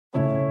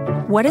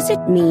what does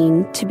it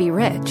mean to be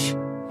rich?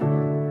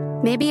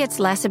 Maybe it's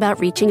less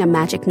about reaching a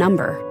magic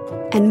number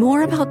and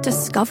more about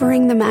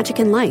discovering the magic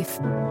in life.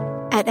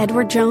 At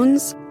Edward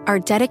Jones, our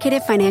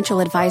dedicated financial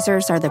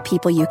advisors are the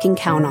people you can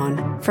count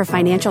on for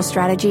financial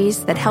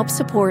strategies that help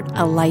support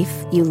a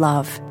life you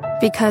love.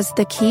 Because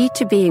the key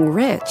to being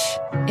rich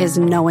is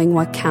knowing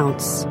what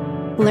counts.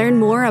 Learn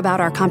more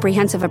about our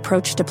comprehensive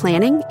approach to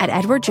planning at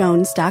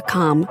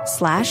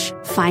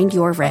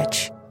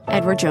edwardjones.com/findyourrich.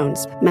 Edward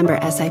Jones, member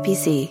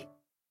SIPC.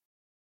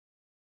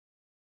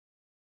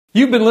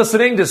 You've been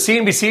listening to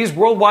CNBC's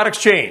Worldwide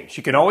Exchange.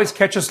 You can always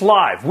catch us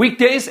live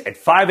weekdays at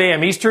 5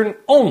 a.m. Eastern,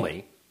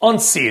 only on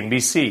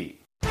CNBC.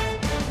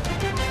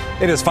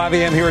 It is 5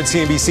 a.m. here at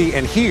CNBC,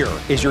 and here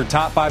is your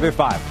top 5 at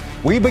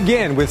 5. We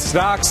begin with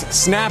stocks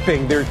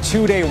snapping their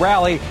two-day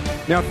rally.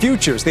 Now,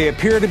 futures, they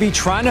appear to be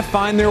trying to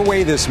find their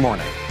way this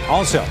morning.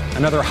 Also,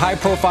 another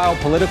high-profile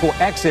political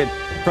exit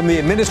from the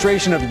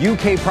administration of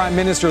UK Prime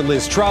Minister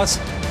Liz Truss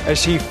as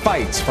she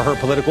fights for her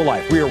political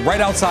life. We are right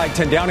outside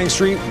 10 Downing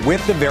Street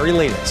with the very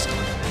latest.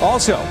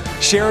 Also,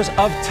 shares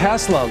of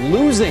Tesla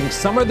losing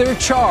some of their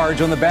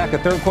charge on the back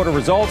of third-quarter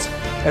results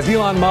as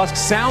Elon Musk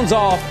sounds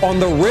off on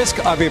the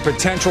risk of a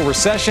potential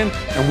recession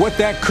and what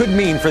that could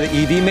mean for the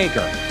EV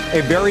maker.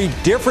 A very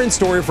different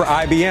story for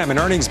IBM, an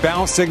earnings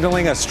bounce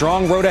signaling a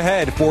strong road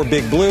ahead for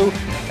Big Blue.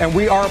 And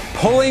we are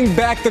pulling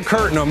back the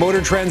curtain on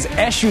Motor Trend's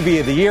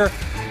SUV of the year.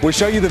 We'll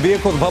show you the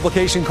vehicle the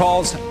publication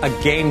calls a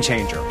game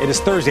changer. It is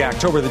Thursday,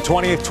 October the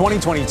 20th,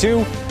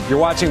 2022. You're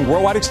watching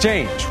Worldwide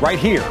Exchange right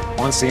here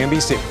on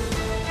CNBC.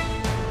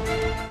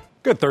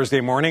 Good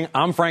Thursday morning.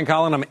 I'm Frank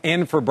Holland. I'm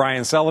in for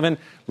Brian Sullivan.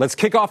 Let's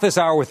kick off this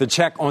hour with a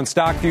check on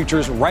stock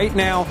futures. Right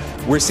now,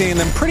 we're seeing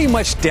them pretty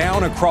much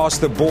down across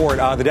the board.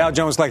 The Dow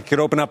Jones could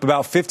open up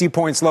about 50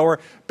 points lower,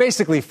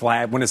 basically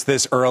flat when it's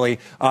this early.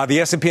 The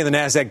S&P and the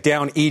Nasdaq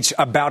down each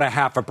about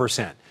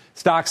 0.5%.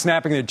 Stocks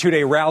snapping their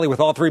two-day rally with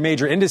all three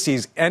major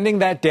indices ending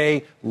that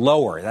day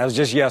lower. That was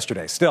just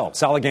yesterday. Still,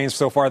 solid gains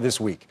so far this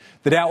week.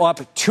 The Dow up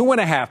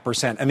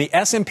 2.5%, and the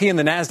S&P and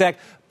the Nasdaq,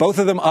 both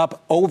of them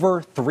up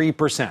over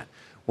 3%.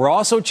 We're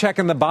also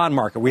checking the bond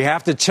market. We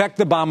have to check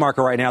the bond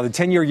market right now. The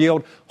 10-year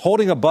yield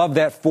holding above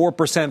that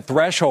 4%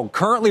 threshold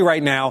currently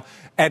right now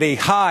at a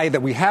high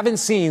that we haven't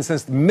seen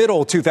since the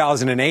middle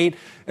 2008.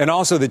 And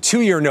also the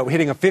 2-year note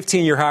hitting a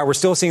 15-year high. We're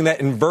still seeing that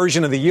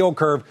inversion of the yield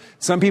curve.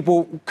 Some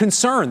people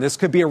concerned this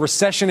could be a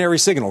recessionary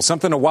signal,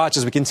 something to watch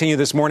as we continue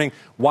this morning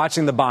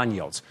watching the bond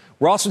yields.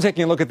 We're also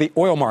taking a look at the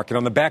oil market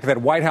on the back of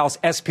that White House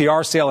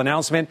SPR sale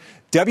announcement.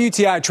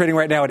 WTI trading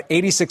right now at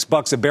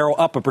 $86 a barrel,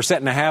 up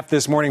 1.5%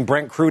 this morning.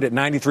 Brent crude at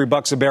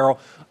 $93 a barrel,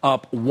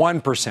 up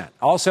 1%.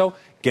 Also,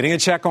 getting a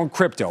check on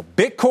crypto.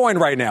 Bitcoin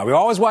right now. We're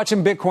always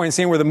watching Bitcoin,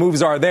 seeing where the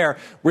moves are there.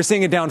 We're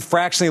seeing it down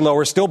fractionally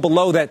lower, still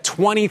below that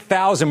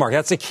 20,000 mark.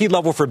 That's a key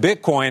level for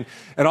Bitcoin.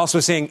 And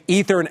also seeing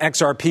Ether and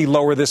XRP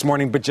lower this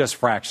morning, but just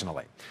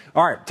fractionally.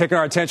 All right, taking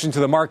our attention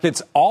to the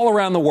markets all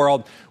around the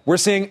world. We're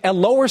seeing a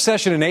lower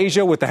session in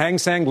Asia with the Hang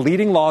Seng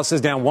leading losses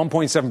down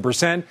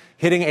 1.7%,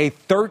 hitting a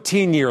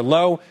 13-year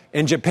low.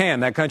 In Japan,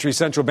 that country's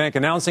central bank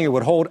announcing it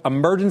would hold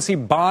emergency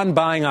bond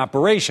buying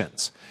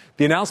operations.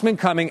 The announcement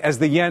coming as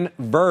the yen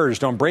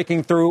verged on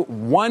breaking through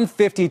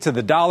 150 to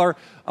the dollar,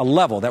 a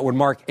level that would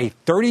mark a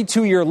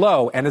 32-year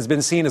low and has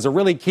been seen as a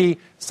really key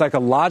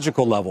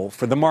psychological level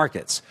for the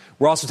markets.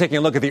 We're also taking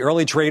a look at the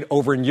early trade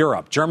over in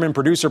Europe. German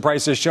producer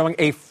prices showing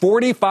a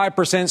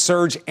 45%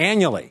 surge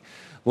annually.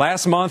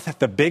 Last month,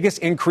 the biggest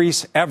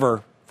increase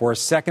ever for a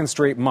second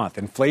straight month.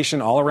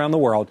 Inflation all around the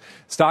world.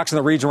 Stocks in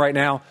the region right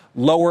now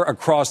lower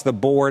across the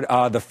board.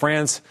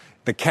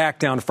 The CAC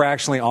down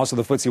fractionally, also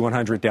the FTSE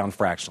 100 down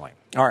fractionally.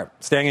 All right,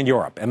 staying in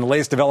Europe and the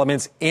latest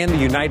developments in the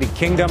United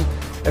Kingdom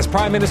as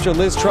Prime Minister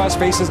Liz Truss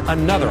faces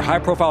another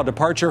high-profile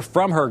departure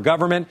from her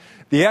government.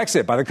 The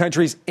exit by the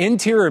country's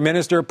interior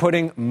minister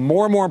putting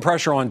more and more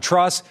pressure on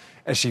Truss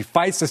as she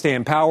fights to stay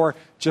in power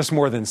just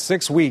more than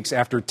 6 weeks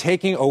after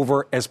taking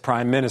over as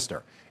prime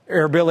minister.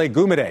 Arabile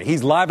Gumede,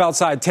 he's live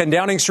outside 10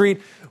 Downing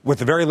Street with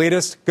the very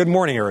latest. Good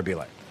morning,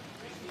 Arabile.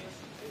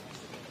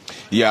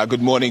 Yeah,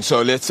 good morning.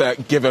 So let's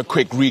give a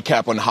quick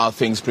recap on how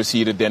things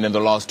proceeded then in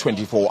the last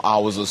 24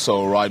 hours or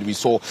so, right? We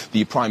saw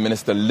the Prime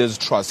Minister Liz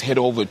Truss head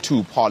over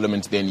to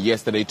Parliament then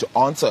yesterday to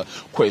answer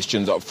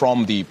questions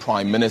from the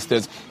Prime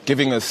Ministers,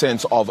 giving a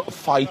sense of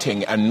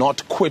fighting and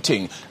not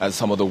quitting, as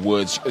some of the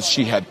words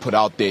she had put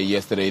out there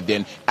yesterday.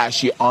 Then as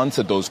she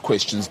answered those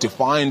questions,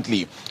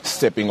 defiantly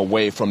stepping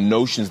away from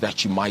notions that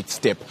she might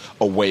step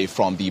away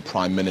from the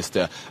Prime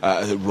Minister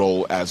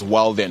role as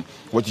well then.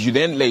 What you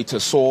then later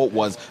saw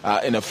was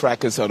in a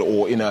fracas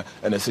or in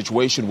a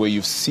situation where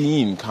you've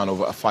seen kind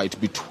of a fight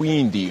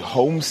between the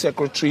Home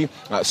Secretary,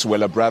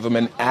 Suella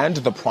Braverman, and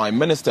the Prime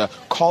Minister,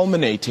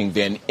 culminating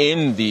then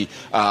in the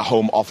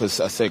Home Office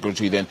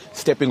Secretary then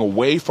stepping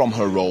away from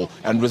her role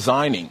and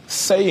resigning,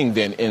 saying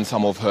then in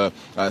some of her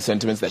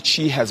sentiments that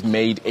she has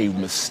made a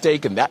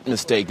mistake, and that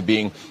mistake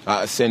being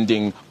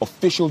sending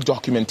official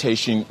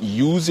documentation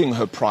using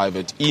her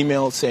private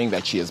email, saying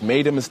that she has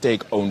made a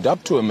mistake, owned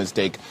up to a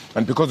mistake,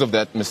 and because of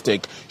that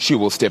mistake, she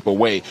will step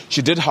away.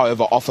 She did, however,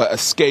 however, offer a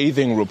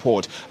scathing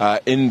report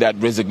in that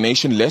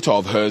resignation letter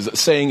of hers,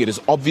 saying it is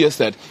obvious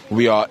that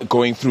we are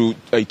going through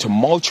a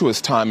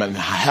tumultuous time and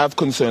have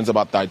concerns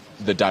about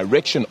the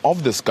direction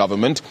of this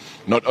government.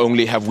 Not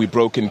only have we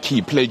broken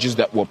key pledges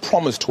that were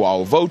promised to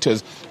our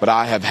voters, but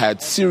I have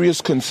had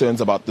serious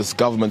concerns about this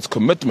government's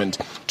commitment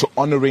to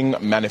honoring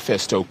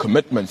manifesto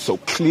commitments. So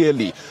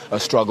clearly a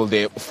struggle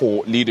there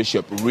for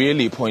leadership,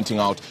 really pointing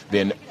out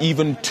then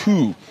even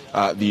to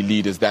the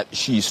leaders that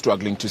she's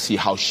struggling to see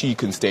how she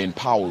can stay in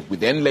power. We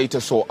then later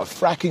saw a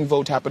fracking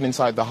vote happen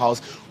inside the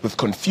House, with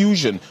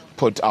confusion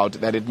put out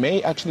that it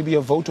may actually be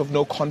a vote of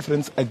no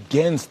confidence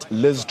against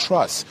Liz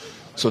Truss.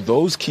 So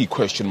those key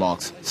question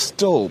marks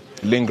still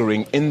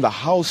lingering in the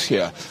House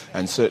here,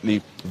 and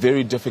certainly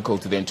very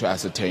difficult then to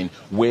ascertain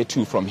where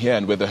to from here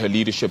and whether her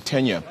leadership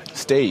tenure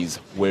stays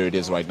where it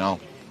is right now.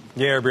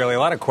 Yeah, really, a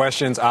lot of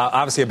questions.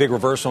 Obviously, a big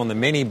reversal in the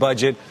mini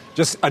budget.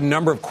 Just a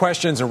number of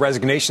questions and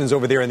resignations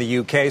over there in the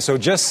UK. So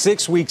just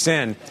 6 weeks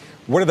in,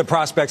 what are the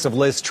prospects of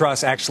Liz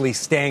Truss actually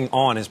staying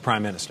on as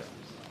prime minister?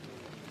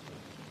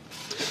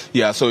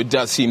 Yeah, so it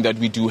does seem that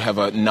we do have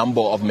a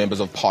number of members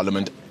of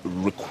parliament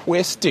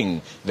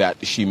requesting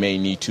that she may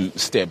need to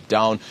step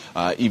down.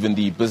 Even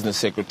the business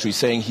secretary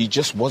saying he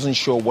just wasn't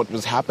sure what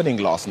was happening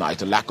last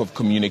night. A lack of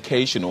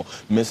communication or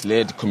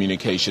misled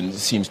communication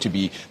seems to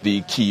be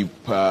the key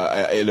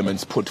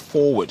elements put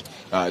forward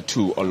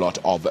to a lot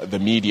of the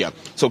media.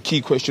 So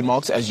key question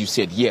marks, as you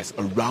said, yes,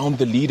 around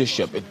the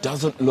leadership. It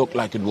doesn't look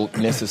like it will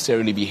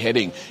necessarily be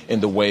heading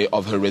in the way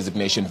of her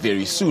resignation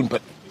very soon,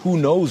 but who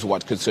knows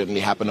what could certainly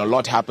happen. A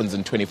lot happens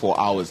in 24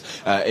 hours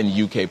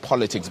in UK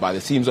politics by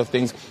the seams of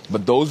things.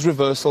 But those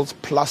reversals,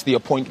 plus the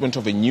appointment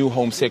of a new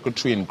Home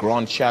Secretary in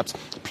Grant Shapps,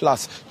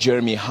 plus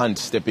Jeremy Hunt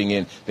stepping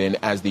in then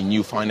as the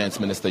new Finance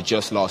Minister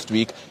just last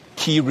week,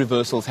 key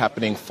reversals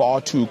happening far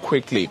too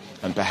quickly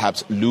and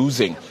perhaps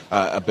losing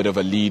a bit of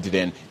a lead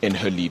then in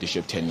her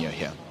leadership tenure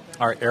here.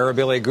 All right,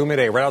 Arabile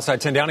Gumede, right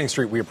outside 10 Downing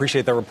Street. We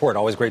appreciate that report.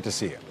 Always great to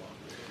see you.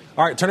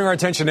 All right, turning our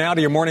attention now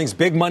to your morning's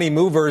big money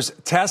movers.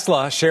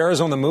 Tesla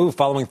shares on the move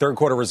following third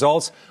quarter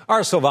results.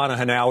 Our Silvana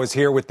Henao is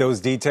here with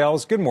those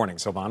details. Good morning,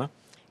 Silvana.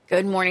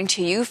 Good morning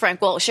to you,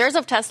 Frank. Well, shares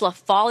of Tesla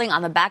falling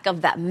on the back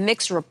of that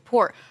mixed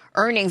report.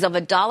 Earnings of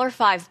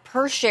 $1.05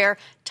 per share,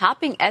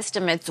 topping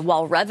estimates,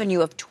 while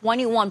revenue of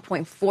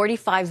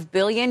 $21.45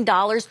 billion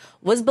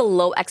was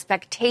below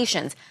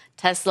expectations.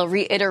 Tesla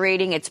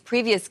reiterating its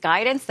previous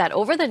guidance that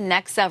over the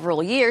next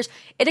several years,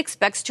 it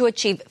expects to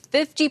achieve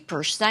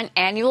 50%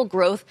 annual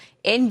growth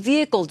in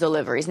vehicle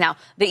deliveries. Now,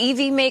 the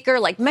EV maker,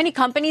 like many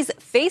companies,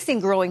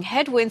 facing growing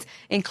headwinds,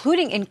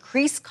 including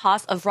increased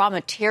costs of raw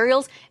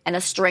materials and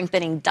a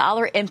strengthening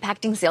dollar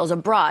impacting sales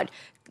abroad.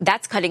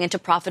 That's cutting into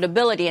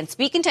profitability. And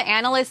speaking to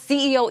analysts,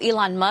 CEO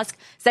Elon Musk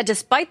said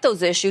despite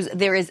those issues,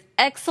 there is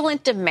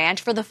excellent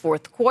demand for the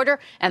fourth quarter,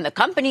 and the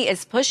company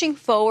is pushing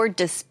forward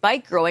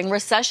despite growing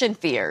recession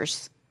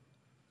fears.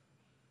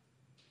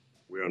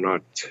 We are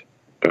not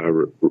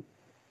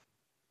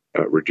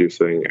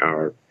reducing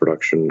our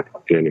production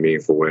in any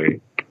meaningful way,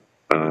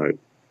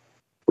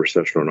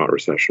 recession or not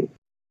recession.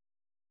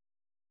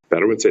 I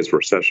wouldn't say it's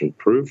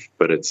recession-proof,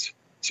 but it's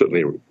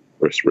certainly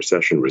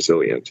recession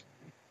resilient.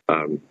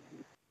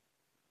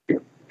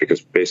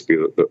 Because basically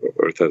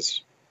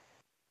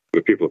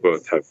the people of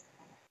both have,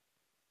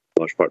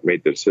 in large part,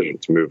 made the decision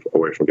to move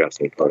away from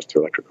gasoline cars to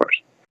electric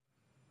cars.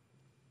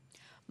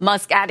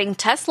 Musk adding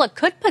Tesla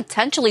could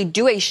potentially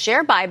do a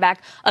share buyback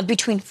of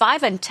between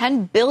 $5 and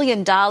 $10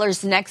 billion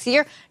next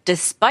year,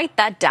 despite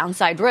that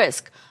downside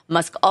risk.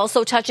 Musk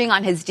also touching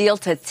on his deal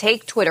to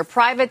take Twitter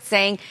private,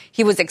 saying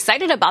he was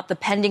excited about the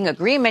pending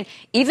agreement,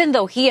 even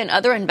though he and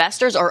other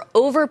investors are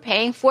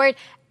overpaying for it,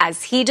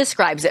 as he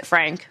describes it,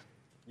 Frank.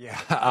 Yeah,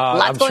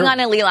 lots going on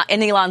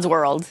in Elon's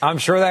world. I'm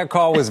sure that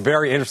call was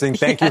very interesting.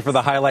 Thank you for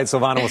the highlights,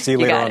 Silvana. We'll see you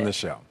later on the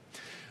show.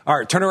 All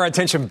right, turning our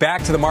attention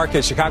back to the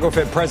market. Chicago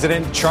Fed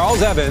President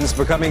Charles Evans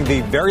becoming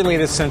the very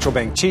latest central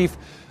bank chief,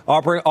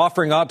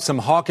 offering up some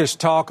hawkish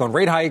talk on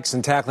rate hikes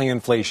and tackling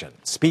inflation.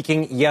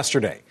 Speaking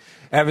yesterday,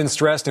 Evans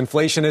stressed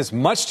inflation is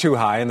much too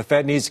high and the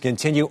Fed needs to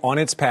continue on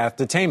its path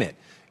to tame it.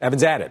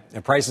 Evans added,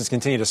 if prices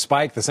continue to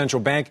spike, the central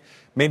bank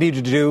may need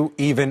to do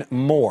even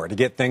more to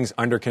get things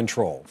under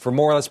control. For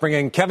more, let's bring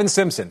in Kevin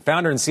Simpson,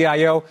 founder and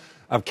CIO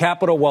of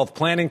Capital Wealth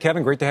Planning.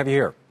 Kevin, great to have you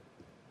here.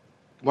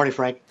 Good morning,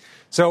 Frank.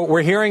 So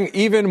we're hearing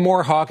even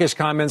more hawkish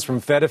comments from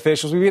Fed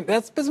officials.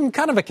 That's been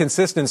kind of a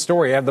consistent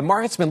story. The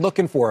market's been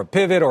looking for a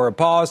pivot or a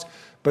pause,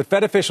 but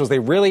Fed officials, they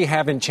really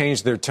haven't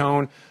changed their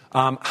tone.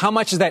 How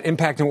much is that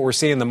impacting what we're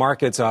seeing in the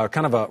markets?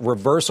 Kind of a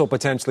reversal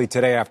potentially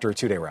today after a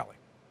two-day rally.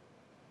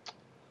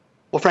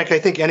 Well, Frank, I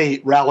think any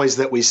rallies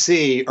that we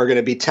see are going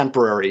to be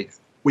temporary.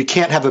 We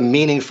can't have a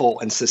meaningful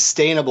and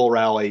sustainable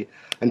rally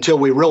until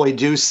we really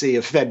do see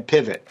a Fed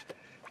pivot.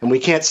 And we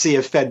can't see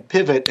a Fed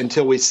pivot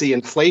until we see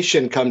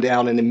inflation come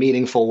down in a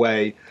meaningful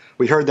way.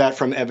 We heard that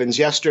from Evans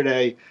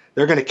yesterday.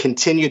 They're going to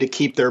continue to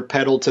keep their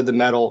pedal to the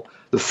metal.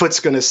 The foot's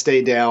going to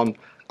stay down.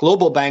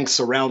 Global banks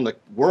around the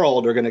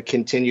world are going to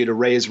continue to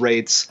raise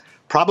rates,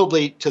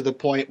 probably to the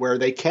point where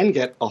they can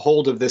get a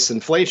hold of this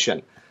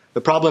inflation.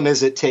 The problem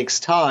is it takes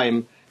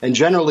time, and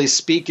generally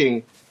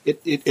speaking,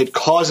 it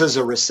causes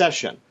a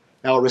recession.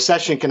 Now, a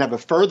recession can have a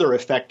further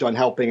effect on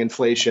helping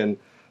inflation,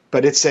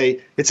 but it's a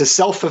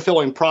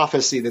self-fulfilling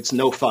prophecy that's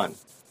no fun.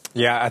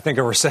 Yeah, I think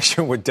a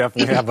recession would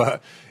definitely have an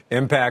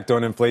impact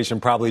on inflation,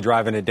 probably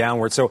driving it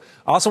downward. So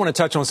I also want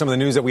to touch on some of the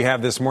news that we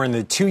have this morning.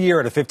 The 2-year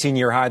at a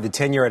 15-year high, the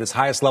 10-year at its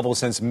highest level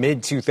since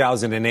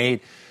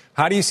mid-2008.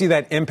 How do you see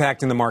that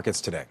impacting the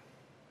markets today?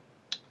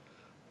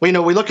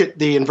 Well, we look at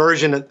the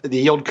inversion of the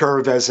yield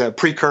curve as a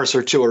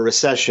precursor to a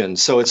recession.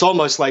 So it's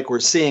almost like we're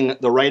seeing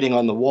the writing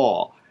on the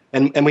wall,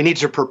 and we need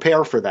to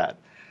prepare for that.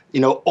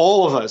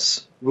 All of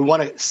us, we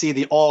want to see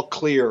the all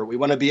clear. We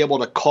want to be able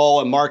to call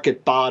a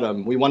market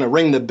bottom. We want to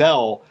ring the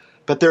bell.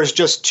 But there's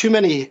just too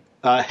many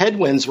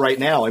headwinds right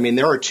now. I mean,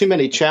 there are too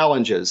many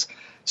challenges.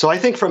 So I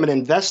think from an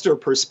investor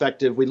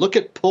perspective, we look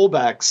at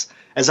pullbacks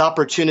as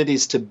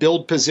opportunities to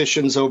build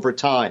positions over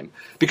time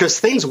because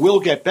things will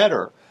get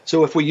better.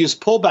 So if we use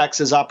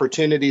pullbacks as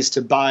opportunities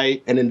to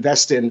buy and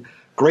invest in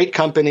great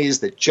companies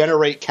that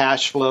generate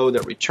cash flow,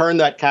 that return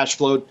that cash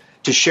flow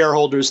to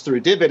shareholders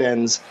through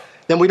dividends,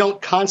 then we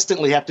don't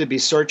constantly have to be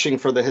searching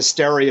for the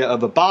hysteria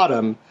of a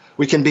bottom.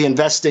 We can be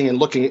investing and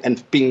looking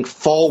and being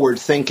forward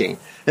thinking.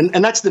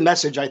 And that's the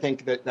message I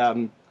think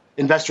that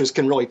investors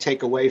can really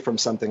take away from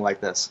something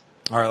like this.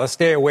 All right, let's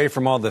stay away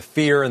from all the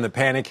fear and the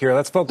panic here.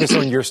 Let's focus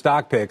on your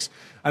stock picks.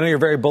 I know you're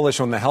very bullish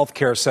on the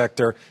healthcare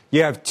sector.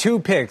 You have 2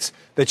 picks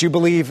that you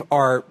believe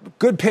are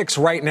good picks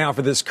right now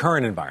for this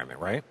current environment,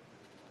 right?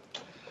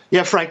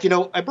 Yeah, Frank,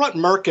 I brought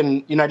Merck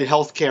and United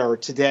Healthcare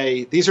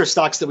today. These are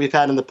stocks that we've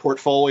had in the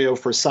portfolio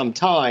for some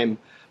time,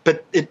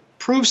 but it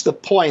proves the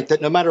point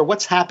that no matter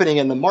what's happening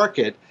in the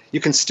market, you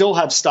can still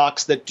have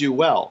stocks that do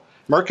well.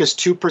 Merck is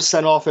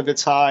 2% off of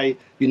its high.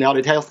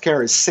 United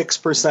Healthcare is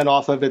 6%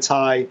 off of its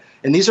high.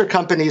 And these are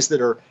companies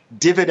that are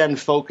dividend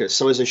focused.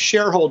 So as a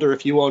shareholder,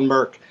 if you own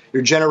Merck,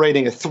 you're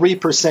generating a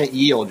 3%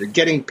 yield. You're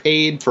getting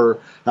paid for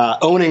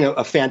owning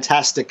a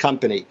fantastic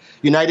company.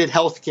 United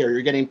Healthcare,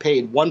 you're getting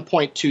paid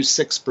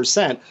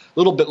 1.26%, a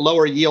little bit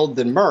lower yield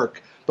than Merck.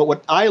 But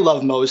what I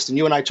love most, and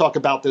you and I talk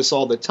about this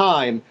all the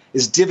time,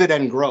 is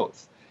dividend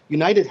growth.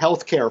 United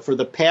Healthcare for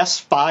the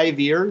past 5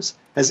 years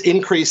has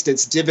increased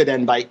its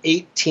dividend by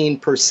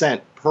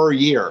 18% per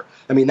year.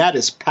 I mean, that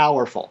is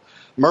powerful.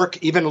 Merck,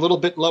 even a little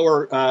bit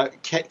lower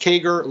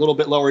CAGR, a little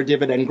bit lower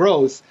dividend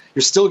growth,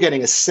 you're still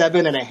getting a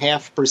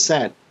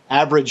 7.5%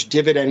 average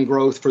dividend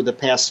growth for the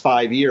past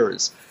 5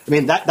 years. I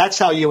mean, that's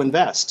how you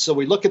invest. So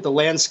we look at the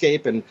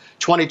landscape, and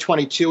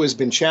 2022 has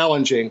been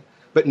challenging,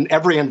 but in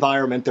every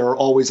environment, there are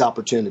always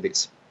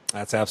opportunities.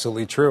 That's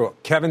absolutely true.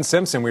 Kevin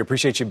Simpson, we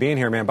appreciate you being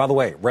here, man. By the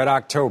way, Red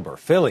October,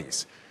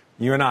 Phillies.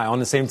 You and I on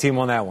the same team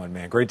on that one,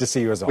 man. Great to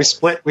see you as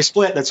always. We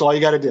split. That's all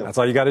you got to do. That's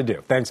all you got to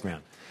do. Thanks, man.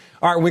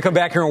 All right, when we come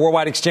back here on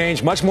Worldwide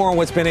Exchange, much more on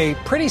what's been a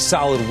pretty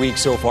solid week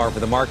so far for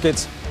the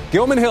markets.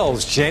 Gilman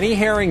Hill's Jenny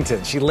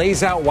Harrington. She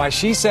lays out why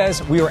she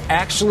says we are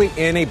actually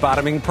in a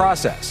bottoming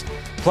process.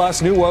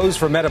 Plus, new woes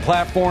for Meta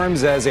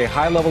Platforms as a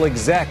high-level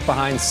exec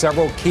behind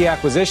several key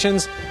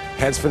acquisitions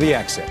heads for the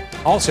exit.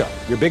 Also,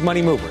 your big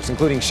money movers,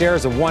 including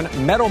shares of one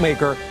metal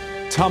maker,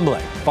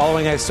 tumbling,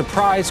 following a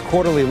surprise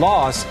quarterly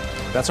loss.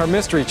 That's our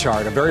mystery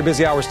chart. A very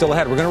busy hour still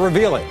ahead. We're going to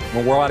reveal it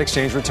when Worldwide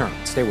Exchange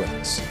returns. Stay with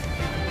us.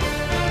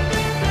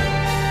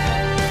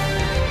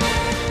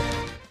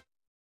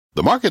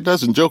 The market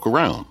doesn't joke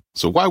around,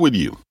 so why would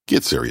you?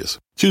 Get serious.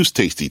 Choose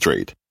Tasty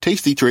Trade.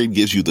 Tasty Trade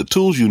gives you the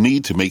tools you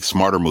need to make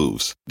smarter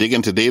moves. Dig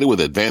into data with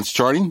advanced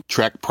charting,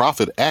 track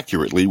profit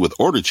accurately with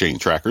order chain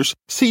trackers,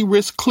 see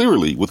risk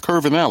clearly with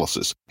curve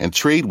analysis, and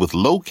trade with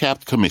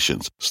low-capped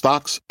commissions,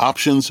 stocks,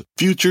 options,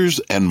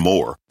 futures, and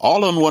more.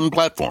 All on one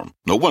platform.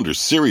 No wonder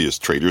serious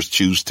traders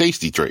choose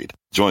Tasty Trade.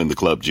 Join the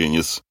club,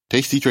 genius.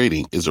 Tasty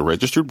Trading is a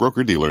registered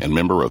broker-dealer and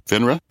member of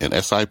FINRA and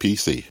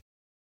SIPC.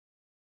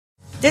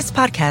 This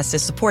podcast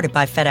is supported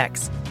by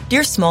FedEx.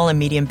 Dear small and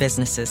medium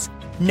businesses,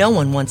 no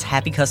one wants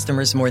happy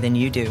customers more than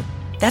you do.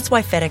 That's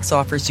why FedEx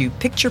offers you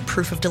picture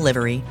proof of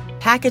delivery,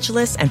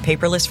 packageless and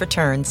paperless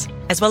returns,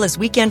 as well as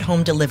weekend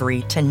home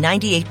delivery to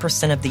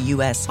 98% of the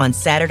U.S. on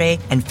Saturday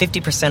and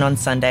 50% on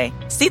Sunday.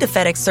 See the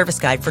FedEx service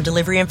guide for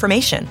delivery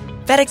information.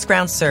 FedEx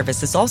Ground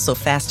service is also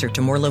faster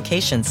to more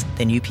locations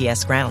than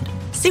UPS Ground.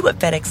 See what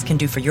FedEx can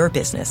do for your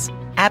business.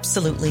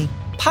 Absolutely,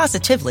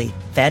 positively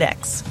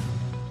FedEx.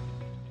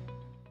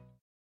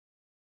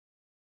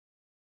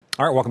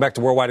 All right, welcome back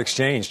to Worldwide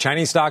Exchange.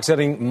 Chinese stocks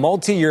setting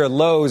multi-year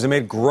lows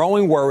amid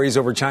growing worries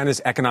over China's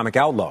economic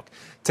outlook.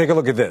 Take a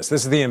look at this.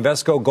 This is the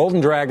Invesco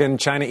Golden Dragon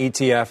China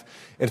ETF.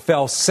 It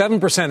fell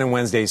 7% in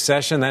Wednesday's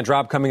session. That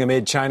drop coming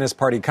amid China's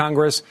Party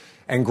Congress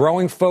and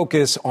growing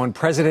focus on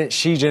President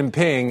Xi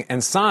Jinping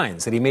and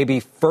signs that he may be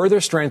further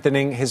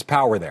strengthening his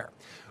power there.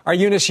 Our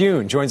Eunice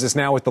Yoon joins us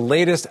now with the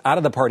latest out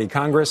of the Party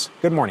Congress.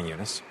 Good morning,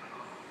 Eunice.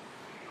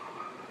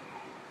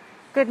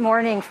 Good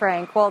morning,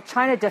 Frank. Well,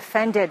 China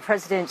defended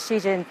President Xi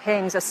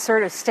Jinping's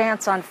assertive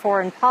stance on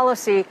foreign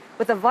policy,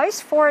 with the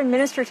vice foreign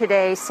minister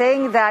today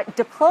saying that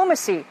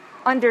diplomacy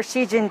under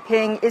Xi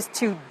Jinping is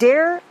to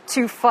dare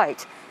to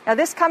fight. Now,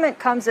 this comment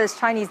comes as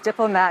Chinese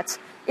diplomats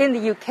in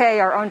the UK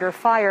are under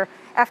fire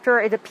after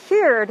it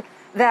appeared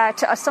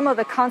that some of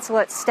the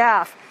consulate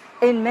staff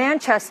in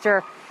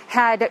Manchester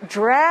had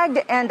dragged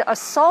and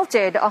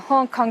assaulted a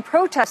Hong Kong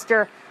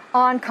protester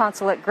on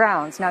consulate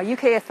grounds. Now,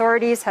 UK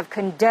authorities have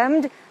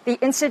condemned the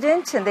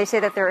incident, and they say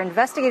that they're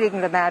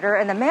investigating the matter.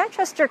 And the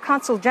Manchester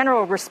Consul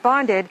General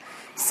responded,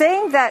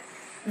 saying that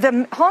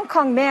the Hong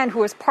Kong man who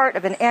was part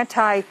of an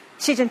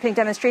anti-Xi Jinping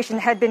demonstration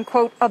had been,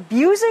 quote,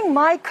 abusing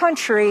my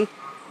country,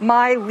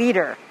 my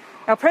leader.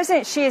 Now,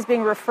 President Xi is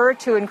being referred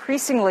to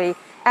increasingly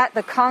at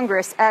the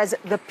Congress as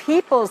the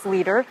people's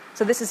leader.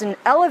 So this is an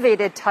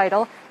elevated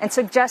title and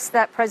suggests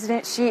that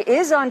President Xi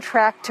is on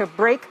track to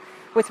break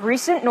with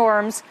recent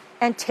norms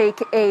and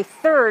take a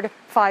third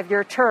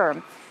 5-year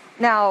term.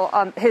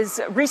 Now,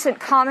 his recent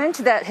comment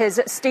that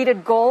his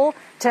stated goal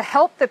to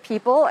help the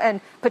people and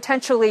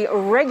potentially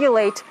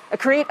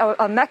create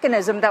a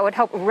mechanism that would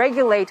help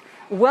regulate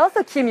wealth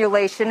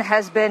accumulation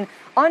has been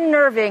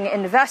unnerving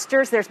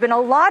investors. There's been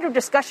a lot of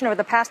discussion over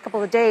the past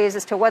couple of days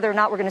as to whether or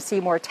not we're going to see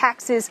more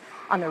taxes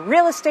on the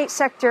real estate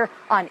sector,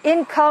 on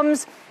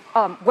incomes,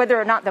 whether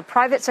or not the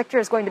private sector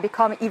is going to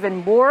become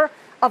even more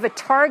of a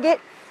target.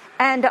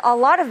 And a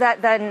lot of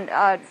that then,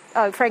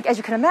 Frank, as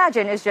you can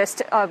imagine, is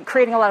just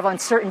creating a lot of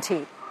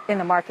uncertainty in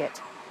the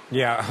market.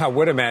 Yeah, I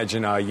would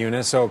imagine,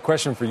 Eunice. So a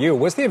question for you.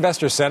 What's the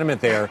investor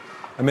sentiment there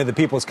amid the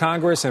People's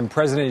Congress and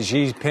President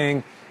Xi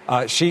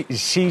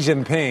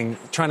Jinping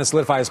trying to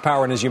solidify his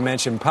power and, as you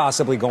mentioned,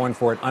 possibly going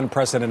for an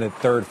unprecedented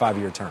third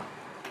 5-year term?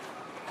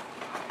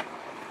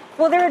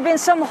 Well, there had been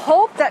some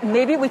hope that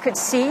maybe we could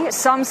see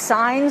some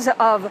signs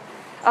of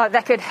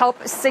that could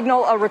help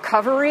signal a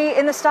recovery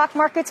in the stock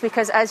markets,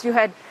 because as you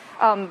had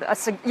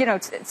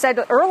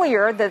said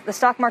earlier, that the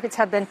stock markets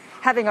have been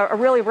having a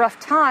really rough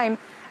time.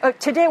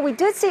 Today, we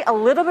did see a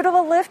little bit of a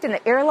lift in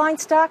the airline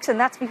stocks, and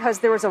that's because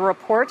there was a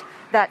report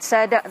that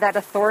said that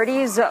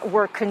authorities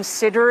were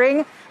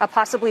considering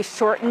possibly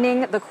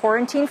shortening the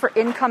quarantine for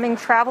incoming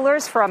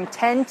travelers from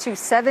 10 to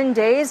 7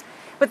 days.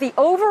 But the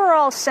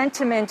overall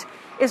sentiment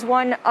is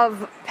one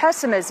of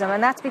pessimism,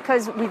 and that's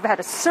because we've had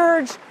a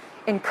surge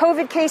in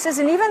COVID cases.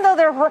 And even though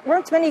there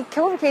weren't many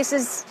COVID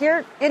cases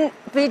here in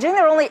Beijing,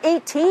 there were only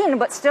 18,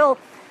 but still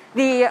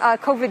the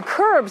COVID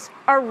curbs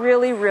are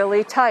really,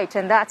 really tight.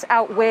 And that's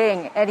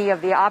outweighing any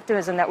of the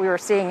optimism that we were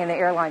seeing in the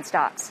airline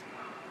stocks.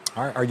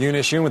 All right, our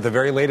Eunice Yoon with the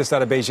very latest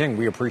out of Beijing.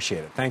 We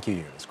appreciate it. Thank you,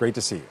 Eunice. Great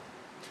to see you.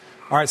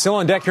 All right, still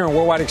on deck here on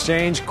Worldwide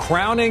Exchange,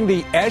 crowning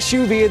the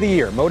SUV of the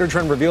year. Motor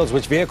Trend reveals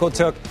which vehicle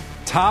took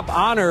top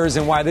honors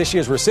and why this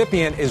year's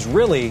recipient is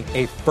really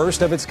a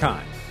first of its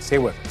kind. Stay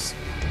with us.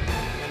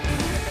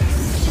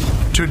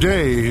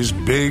 Today's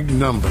big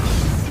number,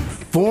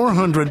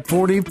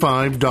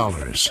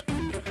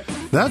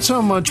 $445. That's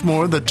how much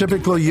more the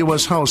typical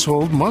U.S.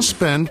 household must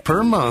spend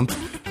per month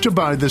to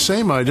buy the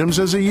same items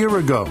as a year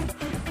ago,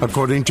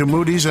 according to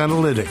Moody's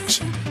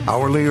Analytics.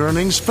 Hourly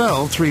earnings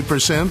fell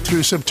 3%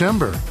 through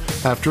September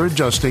after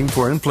adjusting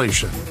for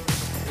inflation.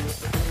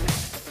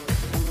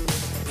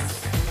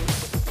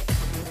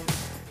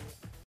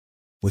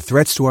 With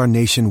threats to our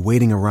nation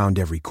waiting around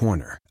every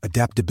corner,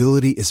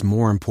 adaptability is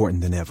more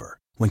important than ever.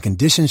 When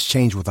conditions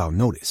change without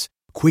notice,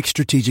 quick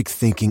strategic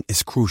thinking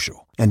is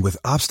crucial. And with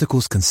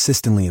obstacles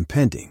consistently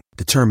impending,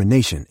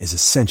 determination is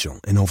essential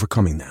in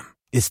overcoming them.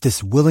 It's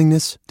this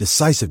willingness,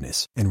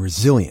 decisiveness, and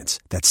resilience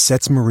that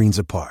sets Marines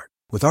apart.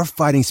 With our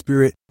fighting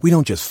spirit, we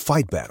don't just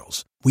fight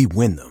battles, we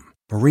win them.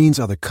 Marines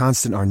are the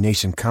constant our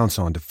nation counts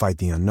on to fight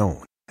the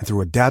unknown. And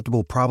through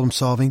adaptable problem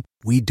solving,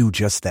 we do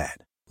just that.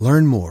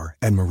 Learn more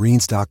at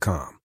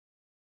Marines.com.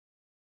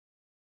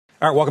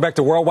 All right, welcome back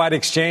to Worldwide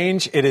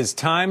Exchange. It is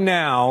time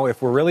now,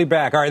 if we're really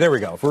back. All right, there we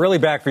go. If we're really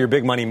back for your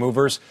big money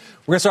movers,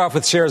 we're going to start off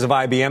with shares of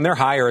IBM. They're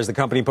higher as the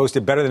company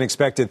posted better than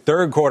expected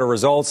third quarter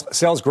results.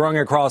 Sales growing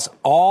across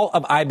all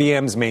of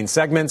IBM's main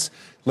segments,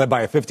 led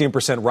by a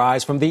 15%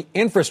 rise from the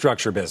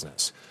infrastructure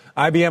business.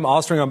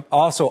 IBM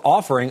also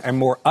offering a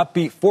more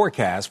upbeat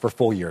forecast for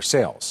full year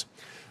sales.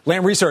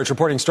 Lam Research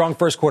reporting strong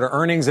first quarter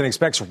earnings and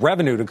expects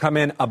revenue to come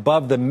in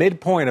above the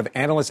midpoint of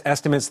analyst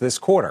estimates this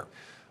quarter.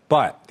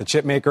 But the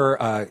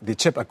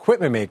chip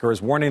equipment maker is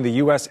warning the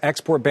U.S.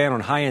 export ban on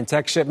high-end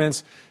tech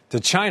shipments to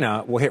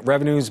China will hit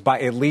revenues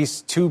by at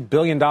least $2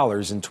 billion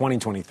in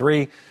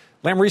 2023.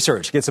 Lam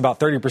Research gets about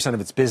 30%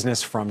 of its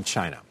business from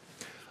China.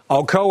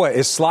 Alcoa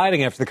is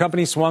sliding after the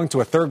company swung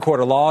to a third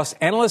quarter loss.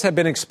 Analysts have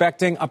been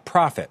expecting a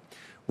profit.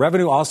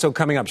 Revenue also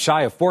coming up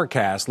shy of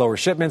forecast, lower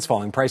shipments,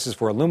 falling prices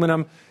for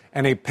aluminum,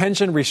 and a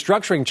pension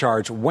restructuring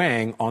charge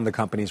weighing on the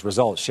company's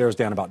results. Shares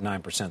down about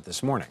 9%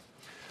 this morning.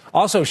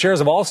 Also, shares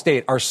of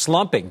Allstate are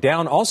slumping,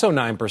 down also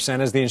 9%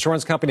 as the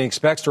insurance company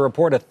expects to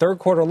report a third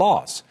quarter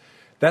loss.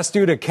 That's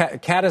due to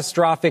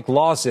catastrophic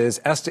losses.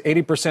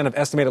 80% of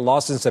estimated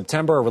losses in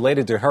September are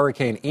related to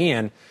Hurricane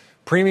Ian.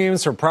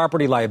 Premiums for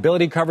property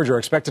liability coverage are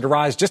expected to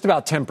rise just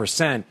about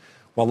 10%,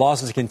 while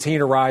losses continue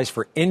to rise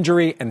for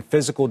injury and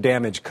physical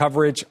damage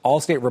coverage.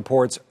 Allstate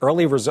reports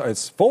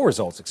full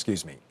results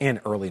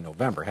in early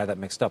November. Had that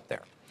mixed up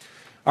there.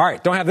 All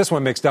right, don't have this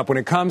one mixed up. When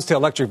it comes to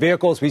electric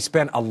vehicles, we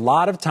spent a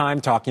lot of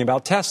time talking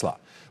about Tesla.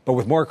 But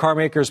with more car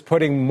makers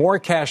putting more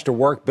cash to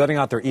work building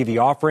out their EV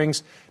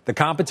offerings, the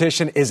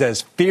competition is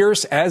as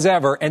fierce as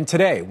ever. And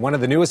today, one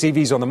of the newest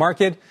EVs on the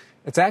market,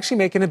 it's actually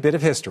making a bit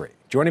of history.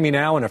 Joining me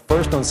now in a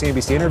first on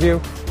CNBC interview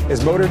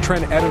is Motor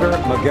Trend editor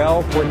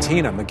Miguel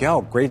Cortina.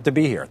 Miguel, great to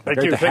be here.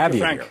 Thank you. Thank you,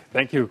 Frank.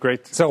 Thank you.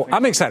 Great. So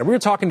I'm excited. We were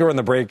talking during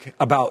the break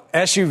about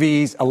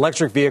SUVs,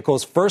 electric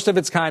vehicles, first of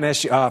its kind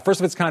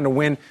to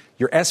win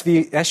your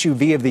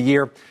SUV of the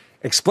year.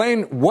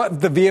 Explain what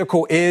the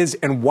vehicle is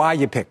and why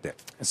you picked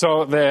it.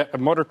 So the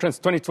Motor Trend's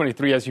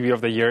 2023 SUV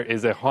of the year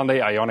is the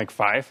Hyundai Ioniq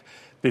 5.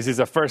 This is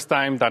the first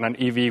time that an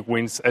EV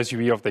wins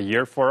SUV of the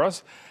year for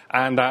us.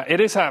 And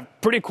it is a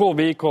pretty cool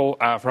vehicle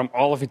from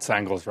all of its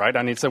angles, right?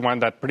 And it's the one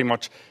that pretty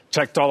much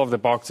checked all of the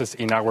boxes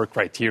in our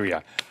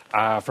criteria.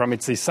 From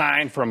its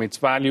design, from its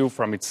value,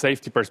 from its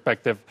safety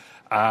perspective,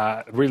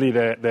 really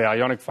the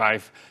Ioniq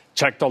 5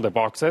 checked all the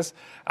boxes.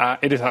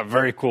 It is a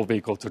very cool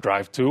vehicle to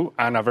drive too,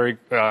 and a very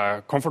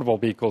comfortable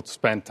vehicle to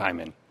spend time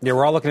in. Yeah,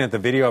 we're all looking at the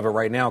video of it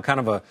right now. Kind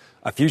of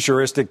a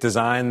futuristic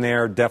design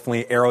there,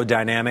 definitely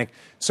aerodynamic.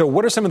 So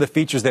what are some of the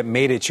features that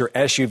made it your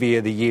SUV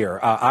of the year?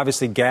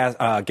 Obviously,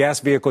 gas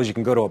vehicles, you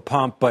can go to a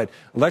pump, but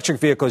electric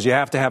vehicles, you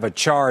have to have a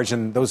charge,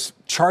 and those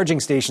charging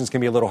stations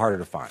can be a little harder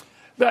to find.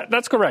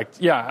 That's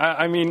correct. Yeah,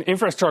 I mean,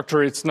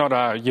 infrastructure, it's not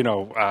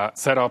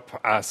set up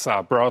as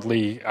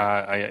broadly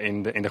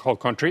in the whole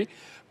country.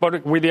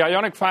 But with the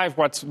Ioniq 5,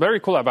 what's very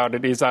cool about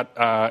it is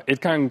that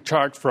it can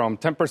charge from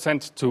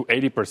 10% to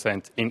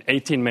 80% in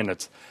 18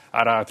 minutes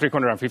at a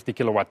 350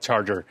 kilowatt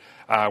charger,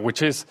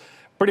 which is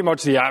pretty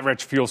much the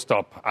average fuel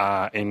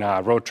stop in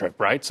a road trip,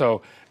 right?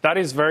 So that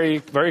is very,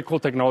 very cool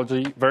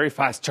technology, very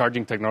fast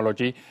charging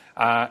technology.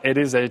 It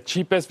is the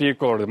cheapest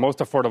vehicle or the most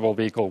affordable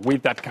vehicle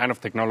with that kind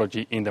of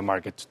technology in the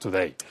market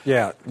today.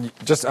 Yeah,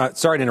 just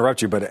sorry to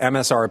interrupt you, but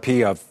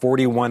MSRP of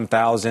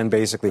 $41,000,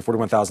 basically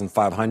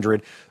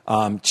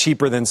 $41,500,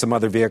 cheaper than some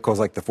other vehicles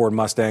like the Ford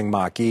Mustang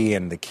Mach-E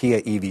and the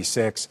Kia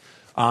EV6.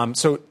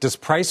 So does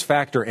price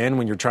factor in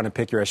when you're trying to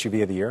pick your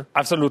SUV of the year?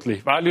 Absolutely.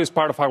 Value is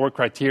part of our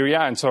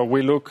criteria, and so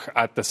we look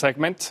at the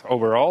segment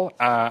overall,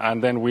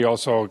 and then we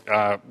also,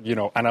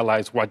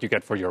 analyze what you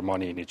get for your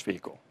money in each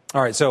vehicle.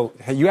 All right, so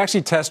you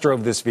actually test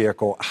drove this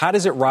vehicle. How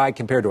does it ride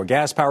compared to a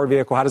gas-powered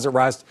vehicle? How does it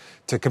ride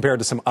compared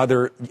to some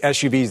other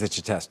SUVs that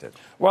you tested?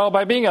 Well,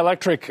 by being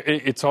electric,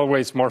 it's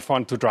always more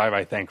fun to drive,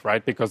 I think,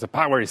 right? Because the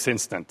power is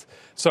instant.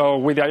 So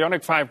with the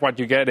Ioniq 5, what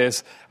you get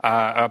is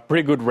a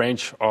pretty good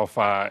range of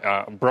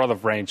broad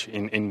of range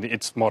in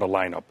its model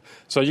lineup.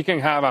 So you can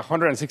have a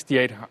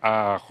 168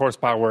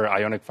 horsepower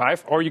Ioniq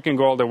 5, or you can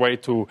go all the way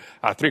to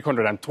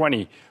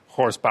 320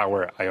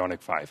 horsepower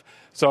Ioniq 5.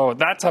 So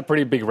that's a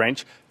pretty big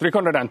range.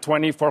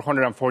 320,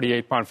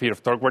 448 pound-feet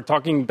of torque. We're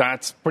talking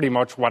that's pretty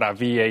much what a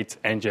V8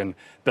 engine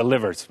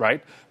delivers,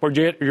 right? But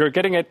you're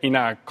getting it in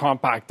a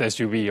compact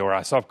SUV or a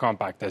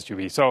subcompact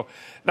SUV. So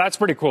that's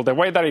pretty cool. The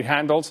way that it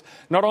handles,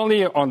 not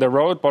only on the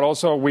road, but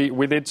also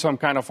we did some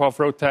kind of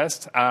off-road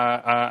test,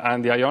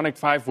 and the Ioniq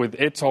 5 with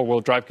its all-wheel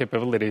drive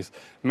capabilities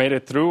made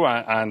it through,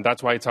 and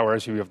that's why it's our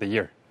SUV of the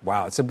year.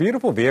 Wow, it's a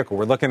beautiful vehicle.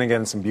 We're looking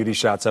again at some beauty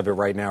shots of it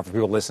right now for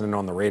people listening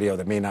on the radio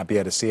that may not be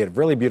able to see it.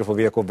 Really beautiful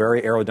vehicle,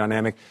 very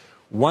aerodynamic.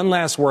 One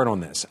last word on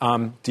this.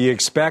 Do you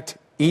expect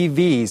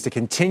EVs to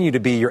continue to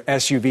be your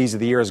SUVs of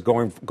the year as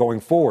going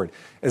forward?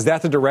 Is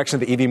that the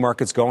direction the EV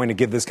market's going, to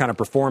give this kind of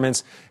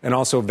performance and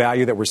also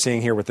value that we're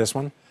seeing here with this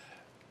one?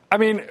 I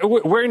mean,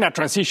 we're in a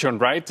transition,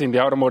 right, in the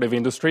automotive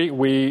industry.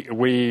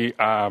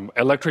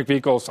 Electric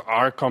vehicles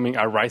are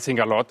rising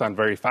a lot and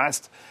very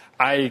fast.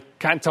 I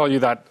can tell you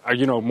that,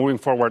 moving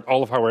forward,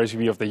 all of our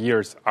SUV of the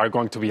years are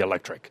going to be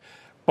electric.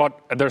 But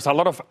there's a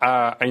lot of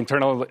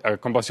internal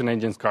combustion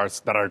engine cars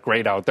that are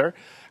great out there.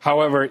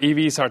 However,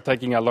 EVs are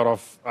taking a lot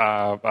of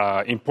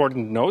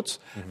important notes,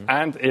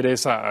 and it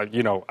is,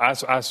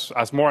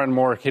 as more and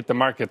more hit the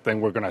market,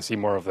 then we're going to see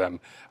more of them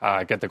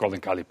get the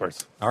golden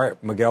calipers. All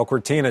right, Miguel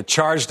Cortina,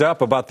 charged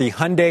up about the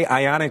Hyundai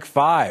Ioniq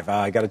 5.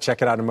 I got to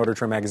check it out in Motor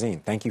Trend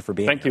magazine. Thank you for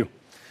being here. Thank you.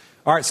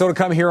 All right, so to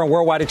come here on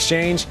Worldwide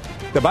Exchange,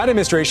 the Biden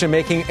administration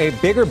making a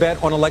bigger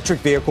bet on electric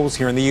vehicles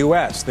here in the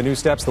U.S. The new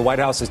steps the White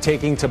House is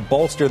taking to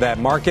bolster that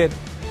market.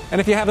 And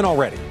if you haven't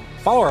already,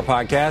 follow our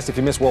podcast. If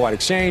you miss Worldwide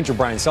Exchange or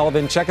Brian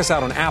Sullivan, check us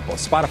out on Apple,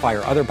 Spotify,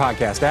 or other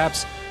podcast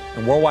apps.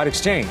 And Worldwide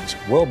Exchange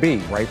will be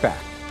right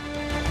back.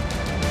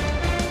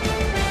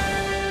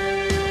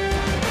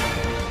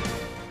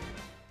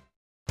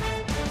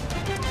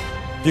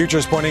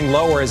 Futures pointing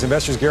lower as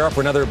investors gear up for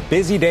another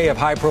busy day of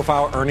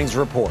high-profile earnings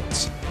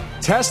reports.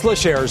 Tesla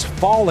shares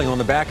falling on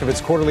the back of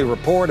its quarterly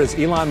report as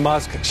Elon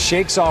Musk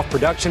shakes off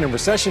production and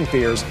recession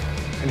fears,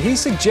 and he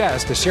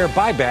suggests a share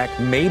buyback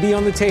may be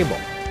on the table.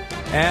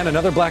 And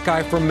another black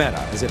eye for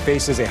Meta as it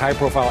faces a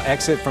high-profile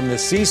exit from the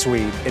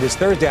C-suite. It is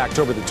Thursday,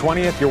 October the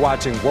 20th. You're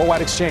watching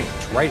Worldwide Exchange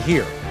right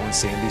here on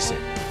CNBC.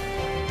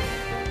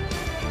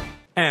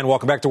 And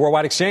welcome back to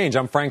Worldwide Exchange.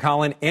 I'm Frank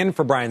Holland in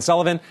for Brian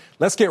Sullivan.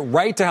 Let's get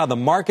right to how the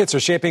markets are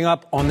shaping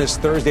up on this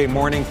Thursday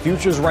morning.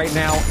 Futures right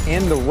now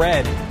in the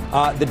red.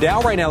 The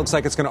Dow right now looks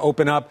like it's going to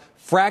open up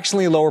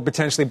fractionally lower,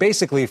 potentially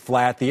basically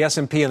flat. The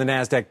S&P and the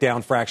NASDAQ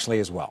down fractionally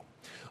as well.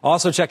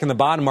 Also checking the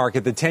bond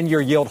market, the 10-year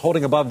yield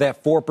holding above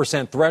that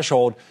 4%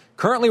 threshold.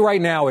 Currently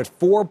right now at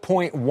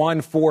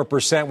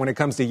 4.14% when it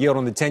comes to yield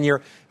on the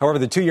 10-year. However,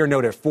 the 2-year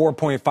note at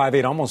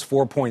 4.58, almost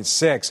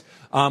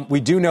 4.6. We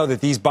do know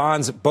that these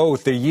bonds,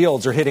 both the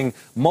yields are hitting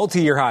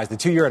multi-year highs. The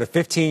 2-year at a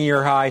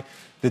 15-year high,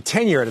 the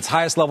 10-year at its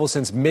highest level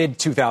since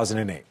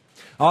mid-2008.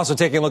 Also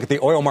taking a look at the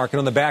oil market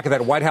on the back of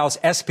that White House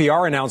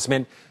SPR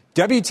announcement.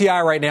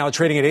 WTI right now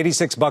trading at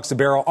 $86 a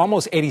barrel,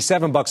 almost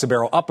 $87 a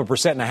barrel, up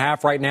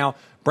 1.5% right now.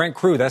 Brent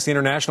crude, that's the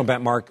international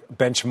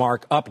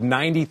benchmark, up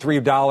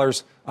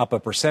 $93, up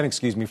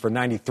 1%, for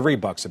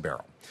 $93 a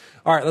barrel.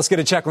 All right, let's get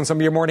a check on some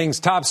of your morning's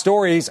top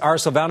stories. Our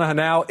Silvana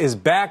Henao is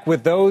back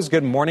with those.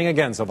 Good morning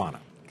again, Silvana.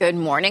 Good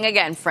morning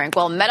again, Frank.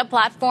 Well, Meta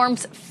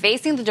Platforms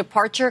facing the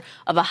departure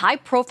of a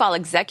high-profile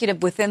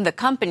executive within the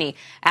company.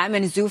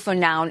 Amin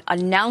Zufonoun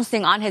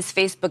announcing on his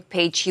Facebook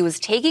page he was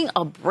taking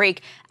a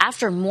break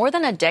after more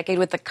than a decade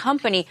with the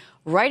company,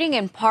 writing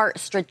in part,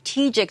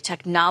 strategic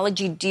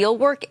technology deal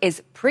work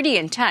is pretty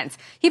intense.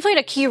 He played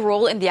a key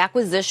role in the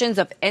acquisitions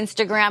of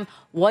Instagram,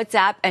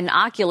 WhatsApp, and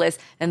Oculus,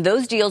 and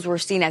those deals were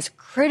seen as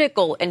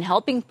critical in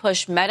helping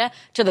push Meta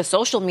to the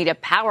social media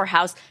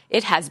powerhouse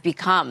it has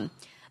become.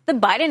 The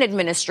Biden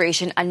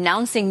administration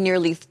announcing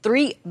nearly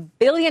 $3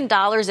 billion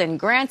in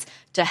grants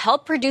to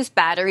help produce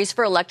batteries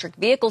for electric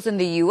vehicles in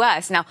the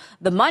U.S. Now,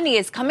 the money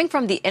is coming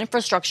from the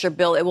infrastructure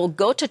bill. It will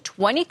go to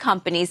 20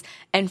 companies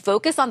and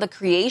focus on the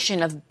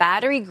creation of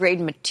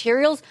battery-grade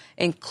materials,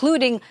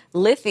 including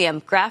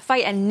lithium,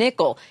 graphite, and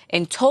nickel.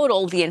 In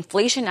total, the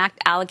Inflation Act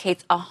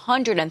allocates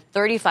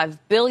 $135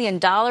 billion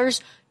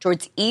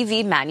towards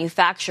EV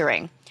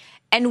manufacturing.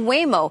 And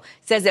Waymo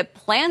says it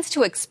plans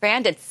to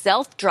expand its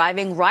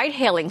self-driving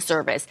ride-hailing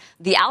service.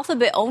 The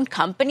Alphabet-owned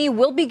company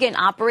will begin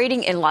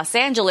operating in Los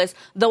Angeles,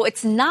 though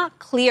it's not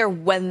clear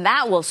when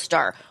that will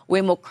start.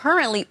 Waymo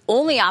currently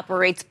only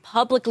operates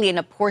publicly in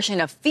a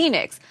portion of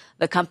Phoenix.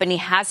 The company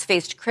has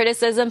faced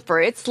criticism for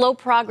its slow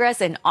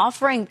progress in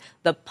offering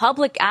the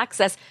public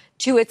access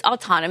to its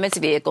autonomous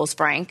vehicles,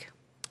 Frank.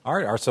 All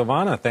right, our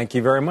Silvana, thank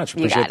you very much.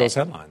 Appreciate those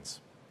headlines.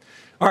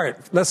 All right,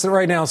 let's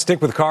right now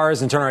stick with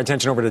cars and turn our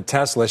attention over to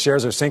Tesla.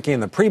 Shares are sinking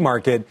in the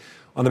pre-market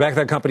on the back of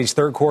that company's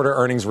third quarter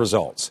earnings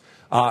results.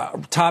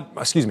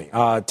 Topping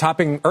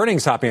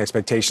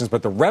expectations,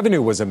 but the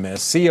revenue was a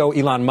miss. CEO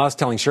Elon Musk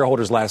telling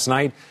shareholders last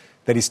night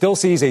that he still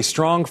sees a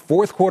strong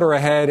fourth quarter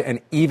ahead and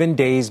even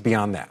days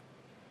beyond that.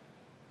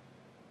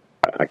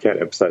 I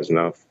can't emphasize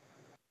enough.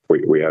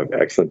 We have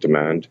excellent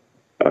demand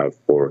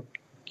for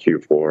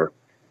Q4,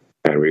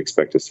 and we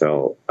expect to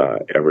sell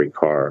every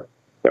car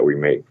that we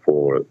make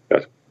for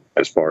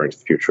as far into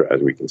the future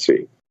as we can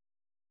see.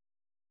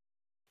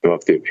 I'm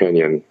of the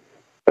opinion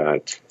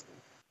that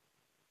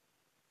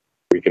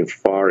we can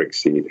far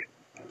exceed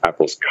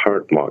Apple's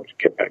current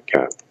market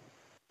cap.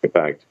 In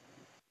fact,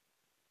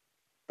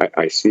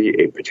 I see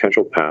a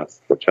potential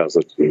path for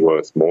Tesla to be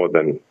worth more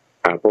than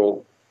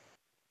Apple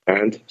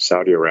and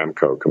Saudi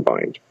Aramco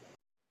combined.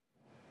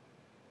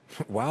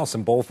 Wow,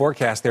 some bold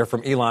forecast there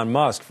from Elon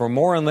Musk. For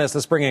more on this,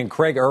 let's bring in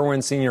Craig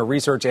Irwin, Senior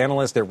Research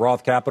Analyst at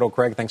Roth Capital.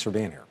 Craig, thanks for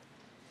being here.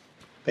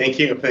 Thank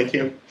you. Thank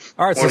you.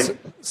 All right, so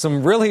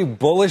some really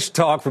bullish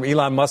talk from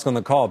Elon Musk on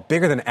the call,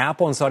 bigger than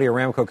Apple and Saudi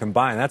Aramco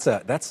combined.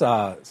 That's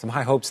some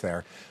high hopes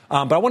there.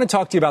 But I want to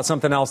talk to you about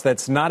something else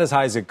that's not as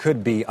high as it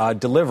could be,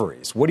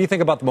 deliveries. What do you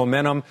think about the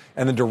momentum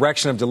and the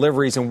direction of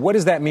deliveries, and what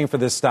does that mean for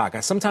this stock?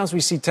 Sometimes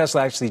we see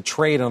Tesla actually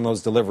trade on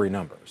those delivery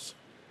numbers.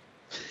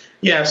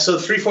 Yeah, so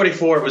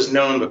 344 was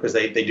known because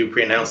they do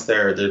pre-announce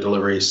their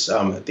deliveries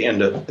at the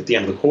end of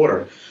the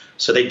quarter.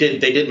 So they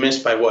did miss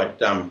by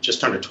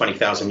just under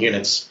 20,000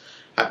 units.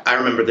 I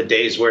remember the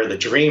days where the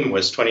dream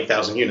was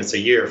 20,000 units a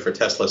year for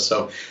Tesla.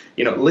 So,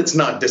 let's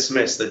not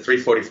dismiss that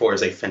 344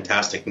 is a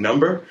fantastic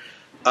number.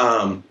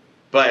 But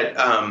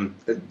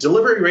the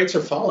delivery rates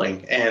are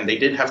falling, and they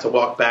did have to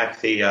walk back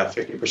the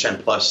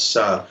 50% plus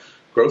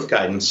growth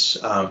guidance.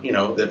 They're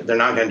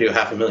not going to do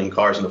 500,000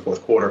 cars in the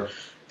fourth quarter.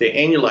 The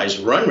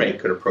annualized run rate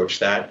could approach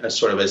that as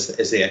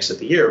they exit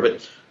the year,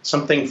 but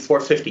something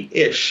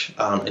 450-ish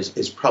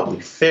is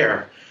probably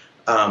fair.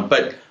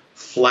 But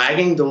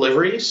flagging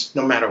deliveries,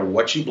 no matter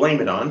what you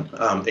blame it on,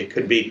 it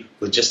could be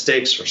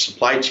logistics or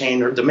supply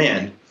chain or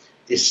demand,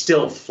 is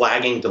still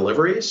flagging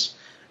deliveries.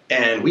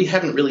 And we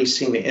haven't really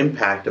seen the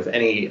impact of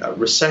any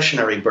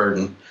recessionary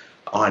burden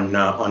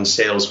on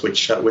sales,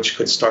 which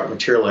could start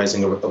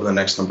materializing over the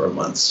next number of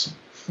months.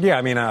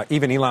 Yeah,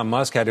 even Elon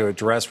Musk had to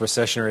address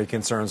recessionary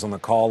concerns on the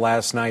call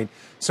last night.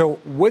 So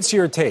what's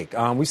your take?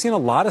 We've seen a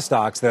lot of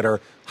stocks that are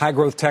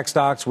high-growth tech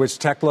stocks, which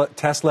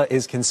Tesla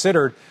is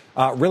considered,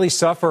 really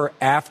suffer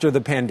after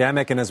the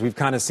pandemic. And as we've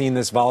kind of seen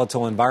this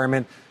volatile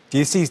environment, do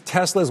you see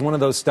Tesla as one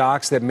of those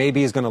stocks that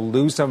maybe is going to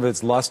lose some of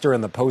its luster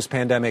in the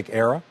post-pandemic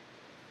era?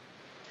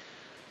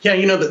 Yeah,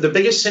 the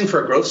biggest sin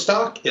for a growth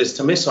stock is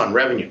to miss on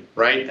revenue,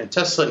 right? And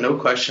Tesla, no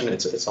question,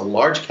 it's a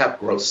large-cap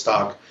growth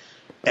stock.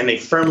 And they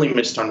firmly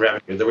missed on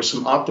revenue. There was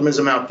some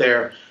optimism out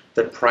there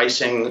that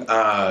pricing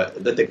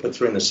that they put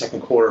through in the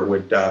second quarter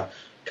would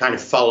kind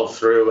of follow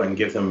through and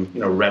give them,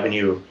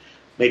 revenue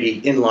maybe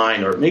in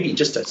line or maybe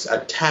just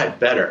a tad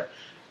better.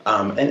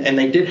 And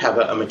they did have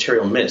a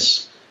material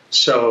miss.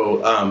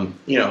 So,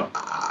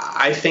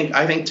 I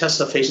think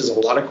Tesla faces a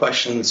lot of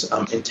questions,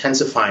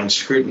 intensifying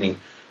scrutiny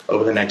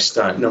over the next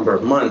number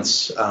of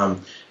months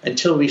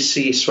until we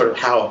see sort of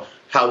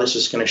how this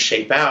is going to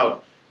shape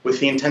out with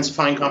the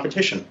intensifying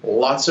competition.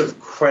 Lots of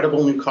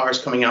credible new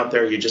cars coming out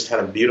there. You just had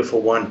a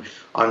beautiful one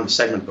on the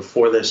segment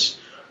before this.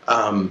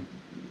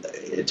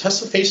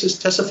 Tesla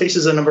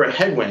faces a number of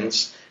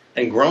headwinds,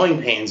 and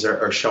growing pains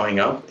are showing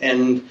up.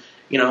 And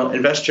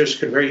investors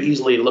could very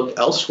easily look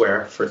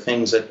elsewhere for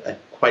things at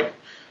quite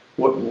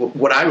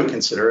what I would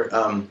consider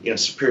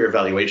superior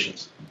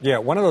valuations. Yeah,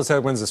 one of those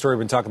headwinds, the story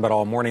we've been talking about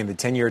all morning, the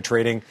 10-year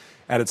trading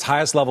at its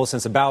highest level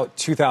since about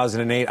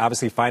 2008.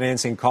 Obviously,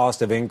 financing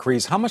costs have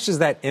increased. How much does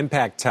that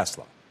impact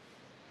Tesla?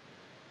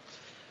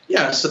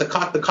 Yeah, so the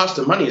cost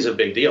of money is a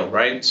big deal,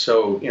 right?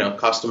 So,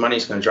 cost of money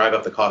is going to drive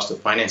up the cost of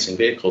financing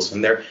vehicles,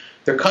 and their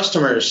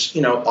customers,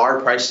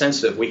 are price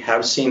sensitive. We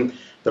have seen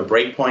the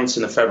breakpoints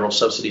in the federal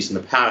subsidies in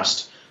the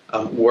past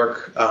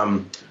work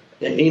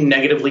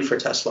negatively for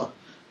Tesla.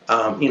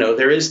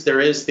 There is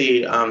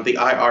the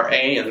IRA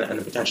and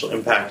the potential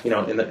impact,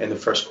 in the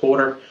first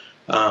quarter,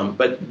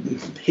 but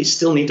they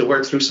still need to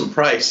work through some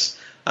price,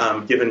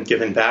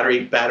 given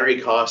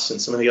battery costs and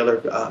some of the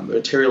other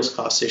materials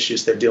cost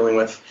issues they're dealing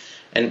with.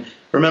 And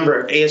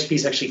remember,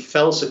 ASPs actually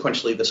fell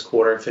sequentially this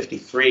quarter,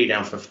 53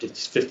 down from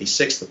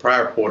 56 the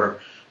prior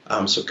quarter.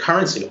 So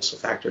currency also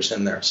factors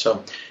in there.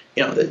 So,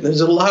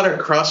 there's a lot of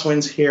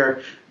crosswinds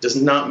here. Does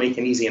not make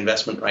an easy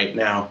investment right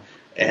now,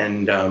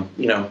 and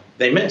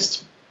they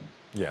missed.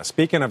 Yeah,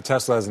 speaking of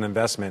Tesla as an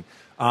investment,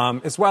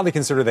 it's widely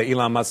considered that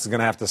Elon Musk is going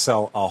to have to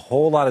sell a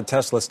whole lot of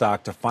Tesla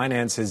stock to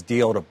finance his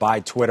deal to buy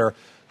Twitter.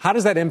 How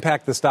does that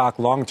impact the stock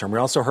long term? We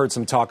also heard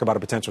some talk about a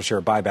potential share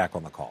buyback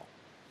on the call.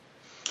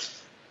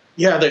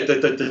 Yeah,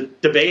 the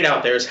debate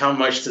out there is how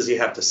much does he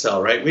have to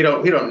sell, right? We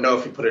don't know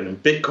if he put it in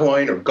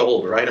Bitcoin or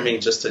gold, right? I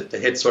mean, just to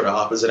hit sort of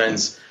opposite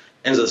ends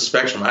of the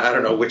spectrum. I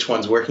don't know which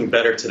one's working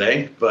better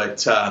today,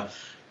 but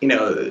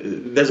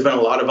there's been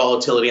a lot of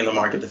volatility in the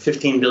market. The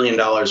 $15 billion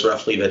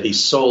roughly that he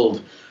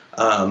sold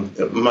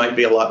might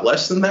be a lot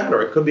less than that,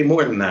 or it could be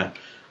more than that.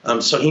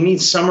 So he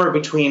needs somewhere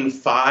between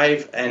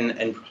 $5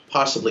 and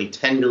possibly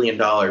 $10 billion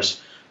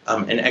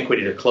in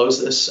equity to close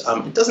this.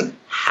 It doesn't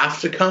have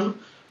to come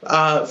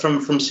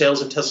from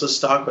sales of Tesla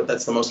stock, but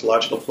that's the most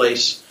logical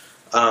place.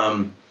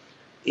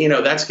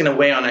 That's going to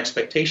weigh on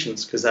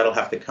expectations because that'll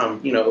have to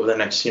come, over the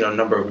next,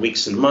 number of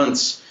weeks and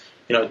months.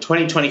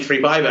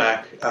 2023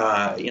 buyback,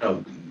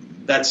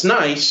 that's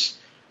nice,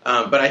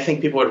 but I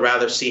think people would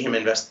rather see him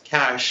invest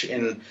cash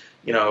in,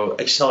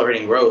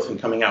 accelerating growth and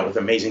coming out with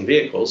amazing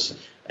vehicles,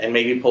 and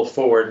maybe pull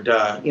forward,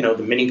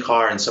 the mini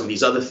car and some of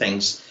these other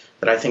things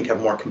that I think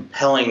have more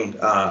compelling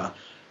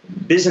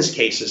business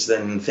cases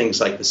than things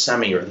like the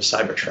Semi or the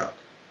Cybertruck.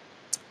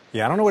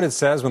 Yeah, I don't know what it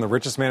says when the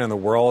richest man in the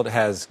world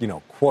has,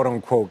 quote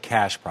unquote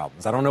cash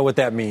problems. I don't know what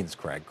that means,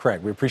 Craig.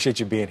 Craig, we appreciate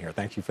you being here.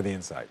 Thank you for the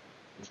insight.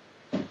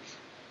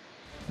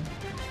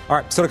 All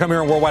right, so to come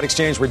here on Worldwide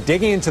Exchange, we're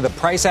digging into the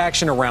price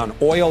action around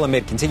oil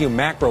amid continued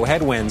macro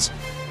headwinds,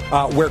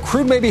 where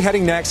crude may be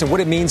heading next and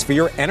what it means for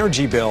your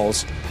energy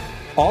bills.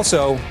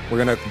 Also,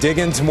 we're going to dig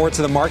into more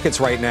to the markets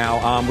right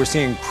now. We're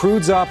seeing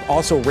crude's up.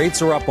 Also,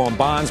 rates are up on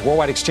bonds.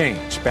 Worldwide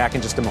Exchange. Back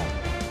in just a moment.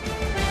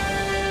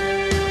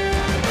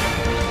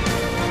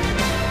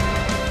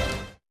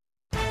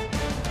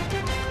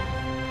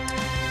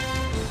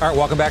 All right,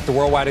 welcome back to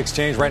Worldwide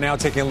Exchange. Right now,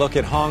 taking a look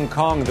at Hong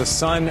Kong. The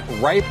sun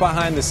right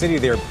behind the city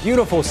there.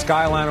 Beautiful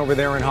skyline over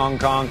there in Hong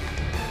Kong.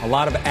 A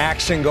lot of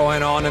action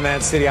going on in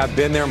that city. I've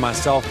been there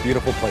myself.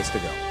 Beautiful place to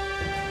go.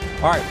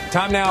 All right,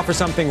 time now for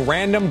something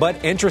random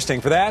but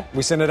interesting. For that,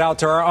 we send it out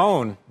to our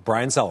own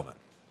Brian Sullivan.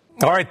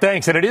 All right,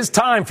 thanks. And it is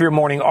time for your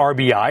morning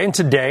RBI. And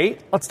today,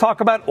 let's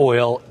talk about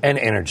oil and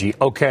energy.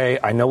 Okay,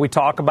 I know we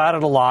talk about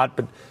it a lot,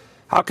 but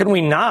how can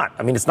we not?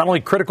 I mean, it's not only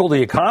critical to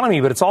the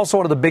economy, but it's also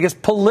one of the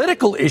biggest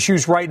political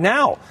issues right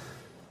now.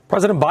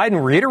 President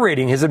Biden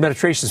reiterating his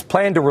administration's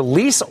plan to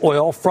release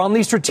oil from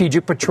the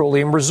Strategic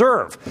Petroleum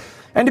Reserve.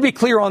 And to be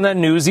clear on that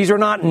news, these are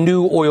not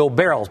new oil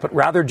barrels, but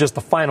rather just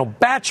the final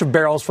batch of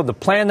barrels from the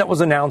plan that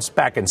was announced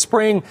back in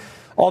spring,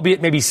 albeit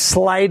maybe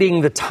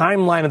sliding the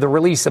timeline of the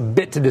release a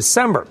bit to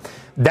December.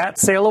 That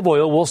sale of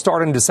oil will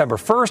start on December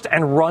 1st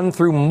and run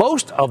through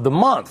most of the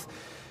month.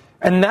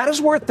 And that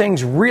is where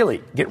things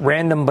really get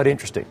random but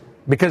interesting,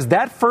 because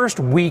that first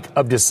week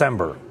of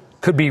December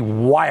could be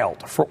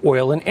wild for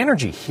oil and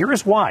energy. Here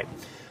is why.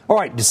 All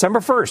right,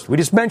 December 1st, we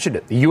just mentioned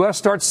it. The U.S.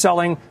 starts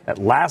selling that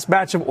last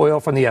batch of oil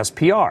from the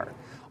SPR.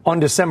 On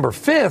December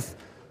 5th,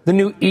 the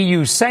new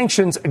EU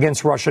sanctions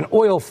against Russian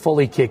oil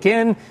fully kick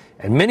in,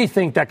 and many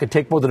think that could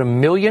take more than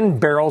 1 million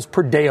barrels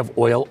per day of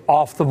oil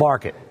off the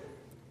market.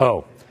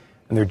 Oh,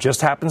 and there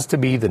just happens to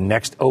be the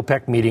next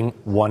OPEC meeting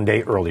one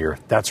day earlier.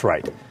 That's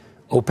right.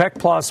 OPEC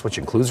Plus, which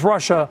includes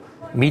Russia,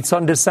 meets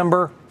on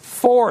December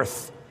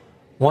 4th,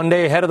 one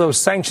day ahead of those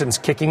sanctions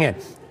kicking in.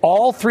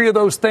 All three of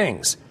those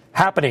things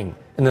happening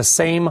in the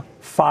same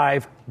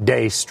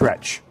 5-day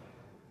stretch.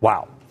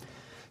 Wow.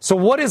 So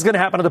what is going to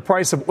happen to the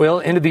price of oil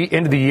into the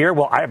end of the year?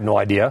 Well, I have no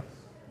idea.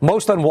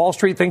 Most on Wall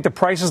Street think the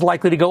price is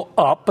likely to go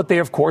up, but they,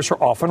 of course,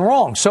 are often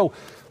wrong. So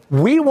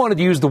we wanted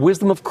to use the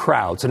wisdom of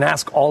crowds and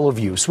ask all of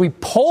you. So we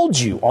polled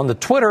you on the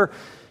Twitter,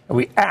 and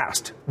we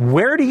asked,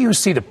 where do you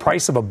see the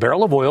price of a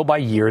barrel of oil by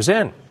year's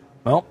end?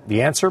 Well,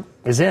 the answer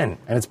is in,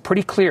 and it's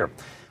pretty clear.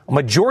 A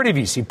majority of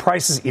you see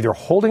prices either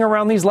holding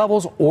around these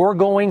levels or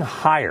going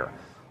higher.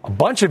 A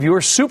bunch of you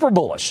are super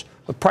bullish,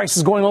 with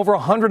prices going over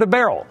 $100 a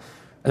barrel.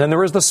 And then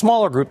there is the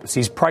smaller group that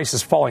sees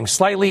prices falling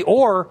slightly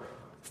or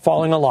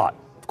falling a lot.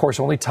 Of course,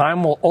 only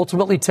time will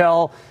ultimately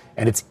tell,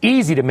 and it's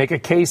easy to make a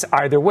case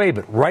either way.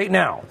 But right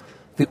now,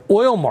 the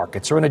oil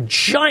markets are in a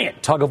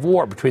giant tug of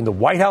war between the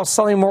White House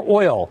selling more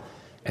oil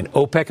and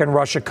OPEC and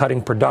Russia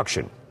cutting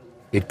production.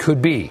 It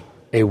could be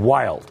a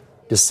wild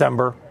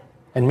December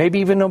and maybe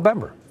even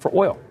November for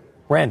oil.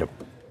 Random,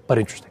 but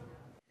interesting.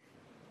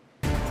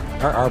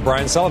 Our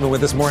Brian Sullivan with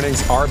this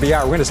morning's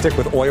RBI. We're going to stick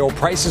with oil.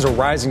 Prices are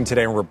rising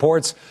today in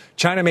reports.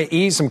 China may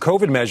ease some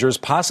COVID measures,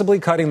 possibly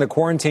cutting the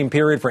quarantine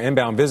period for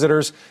inbound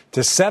visitors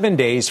to 7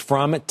 days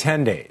from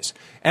 10 days.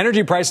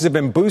 Energy prices have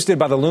been boosted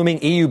by the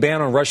looming EU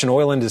ban on Russian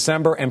oil in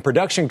December and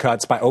production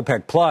cuts by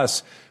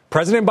OPEC+.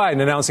 President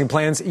Biden announcing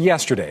plans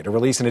yesterday to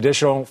release an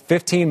additional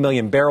 15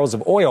 million barrels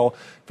of oil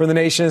from the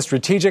nation's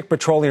Strategic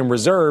Petroleum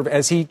Reserve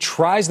as he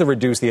tries to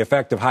reduce the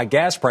effect of high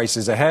gas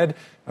prices ahead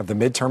of the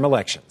midterm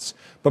elections.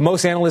 But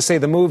most analysts say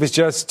the move is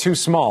just too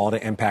small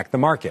to impact the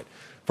market.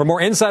 For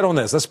more insight on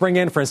this, let's bring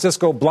in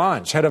Francisco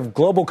Blanch, head of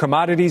global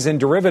commodities and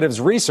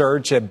derivatives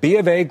research at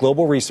BofA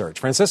Global Research.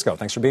 Francisco,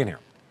 thanks for being here.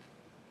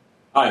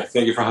 Hi,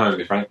 thank you for having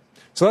me, Frank.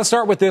 So let's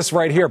start with this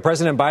right here.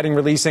 President Biden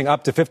releasing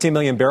up to 15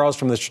 million barrels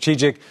from the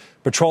Strategic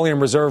Petroleum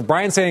Reserve.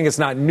 Brian saying it's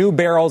not new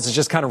barrels, it's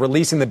just kind of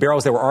releasing the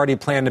barrels that were already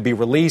planned to be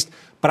released.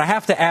 But I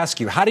have to ask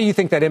you, how do you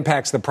think that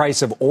impacts the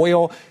price of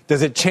oil?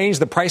 Does it change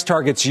the price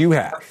targets you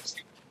have?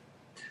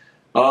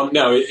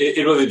 No,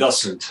 it really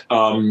doesn't.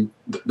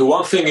 The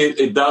one thing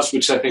it does,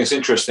 which I think is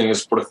interesting,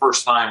 is for the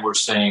first time we're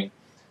seeing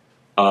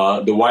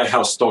the White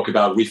House talk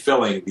about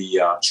refilling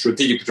the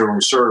Strategic Petroleum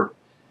Reserve.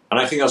 And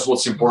I think that's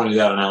what's important in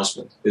that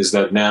announcement, is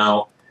that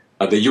now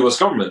the U.S.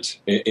 government,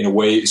 in a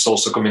way, is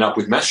also coming up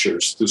with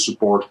measures to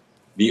support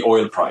the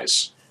oil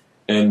price.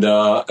 And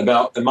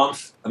about a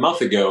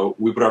month ago,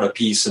 we put out a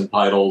piece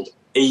entitled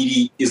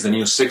 80 is the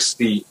new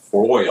 60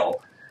 for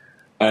oil.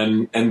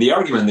 And the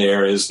argument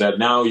there is that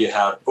now you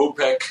have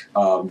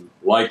OPEC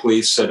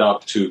likely set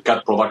up to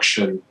cut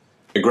production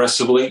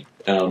aggressively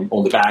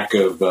on the back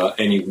of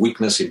any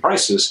weakness in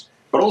prices.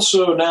 But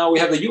also now we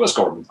have the U.S.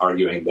 government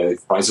arguing that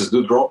if prices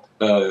do drop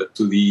to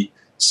the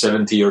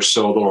 $70 or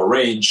so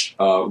range,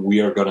 we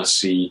are going to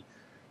see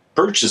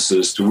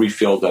purchases to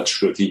refill that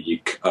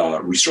strategic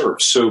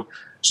reserve. So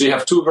you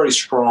have two very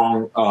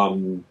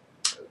strong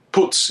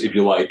puts, if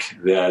you like,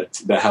 that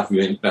have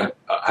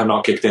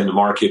now kicked in the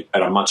market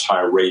at a much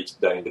higher rate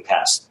than in the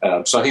past.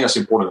 So I think that's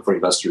important for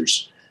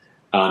investors,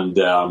 and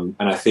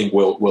I think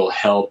will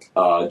help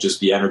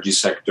just the energy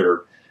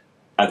sector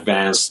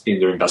advance in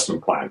their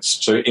investment plans.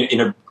 So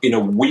in a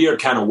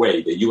weird kind of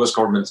way, the U.S.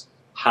 government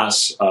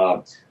has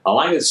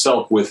aligned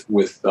itself with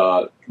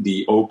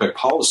the OPEC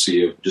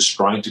policy of just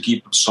trying to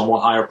keep a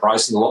somewhat higher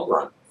price in the long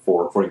run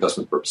for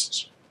investment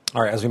purposes.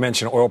 All right, as we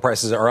mentioned, oil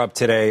prices are up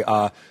today.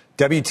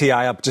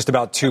 WTI up just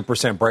about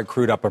 2%, Brent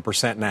crude up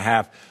 1.5%.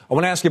 I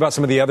want to ask you about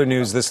some of the other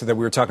news that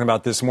we were talking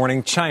about this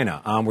morning.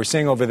 China, we're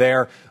seeing over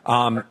there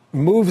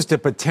moves to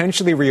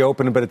potentially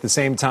reopen, but at the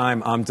same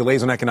time,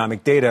 delays on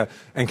economic data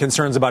and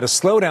concerns about a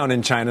slowdown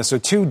in China. So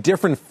two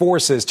different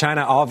forces.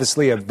 China,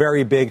 obviously a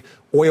very big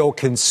oil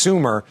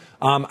consumer.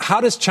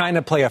 How does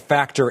China play a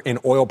factor in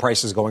oil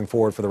prices going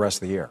forward for the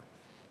rest of the year?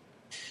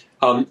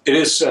 It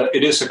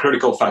is a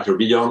critical factor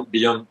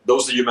beyond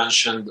those that you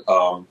mentioned,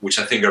 which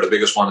I think are the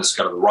biggest one is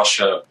kind of the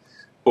Russia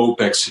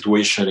OPEC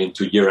situation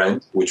into year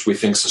end, which we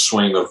think is a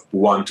swing of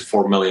 1 to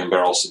 4 million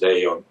barrels a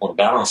day on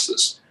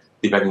balances,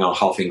 depending on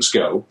how things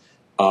go.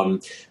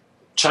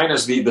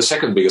 China's the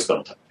second biggest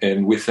delta,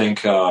 and we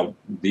think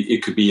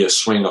it could be a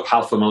swing of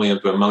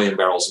 500,000 to 1 million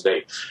barrels a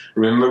day.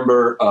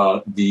 Remember,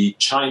 the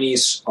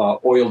Chinese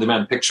oil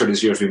demand picture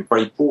this year has been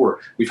very poor.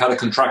 We've had a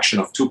contraction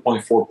of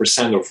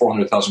 2.4% or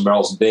 400,000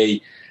 barrels a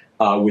day,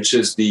 which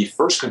is the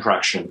first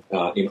contraction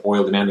in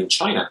oil demand in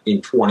China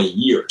in 20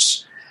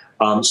 years.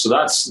 So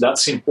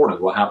that's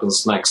important, what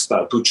happens next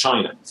to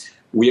China.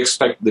 We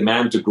expect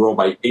demand to grow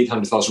by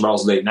 800,000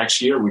 barrels a day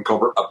next year,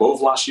 recover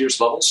above last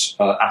year's levels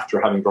after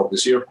having dropped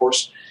this year, of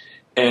course.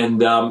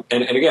 And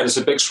again, it's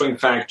a big swing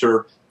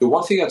factor. The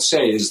one thing I'd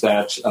say is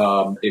that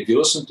if you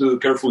listen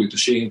carefully to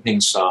Xi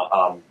Jinping's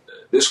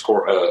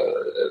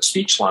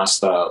speech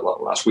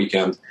last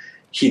weekend,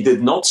 he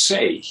did not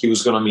say he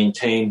was going to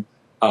maintain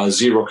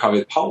zero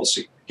COVID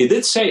policy. He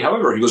did say,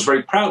 however, he was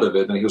very proud of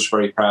it, and he was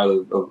very proud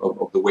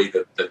of the way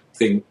that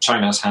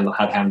China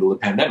had handled the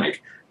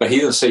pandemic. But he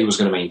didn't say he was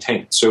going to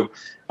maintain it. So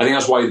I think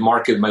that's why the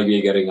market might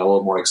be getting a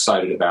little more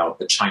excited about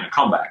the China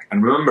comeback.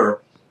 And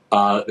remember,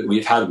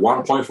 we've had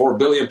 1.4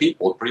 billion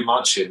people pretty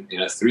much in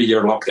a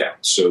 3-year lockdown.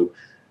 So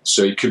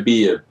So it could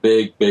be a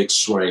big, big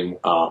swing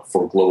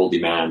for global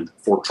demand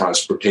for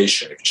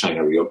transportation if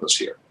China reopens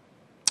here.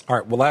 All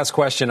right. Well, last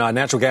question.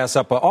 Natural gas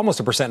up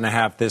almost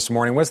 1.5% this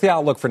morning. What's the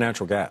outlook for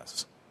natural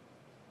gas?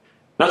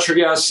 Natural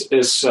gas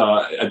is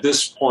at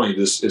this point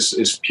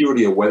is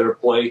purely a weather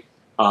play.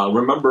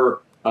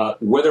 Remember,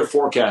 weather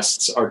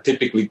forecasts are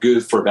typically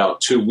good for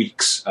about 2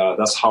 weeks.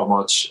 That's how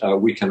much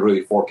we can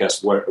really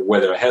forecast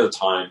weather ahead of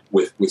time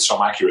with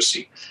some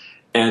accuracy.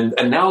 And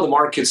now the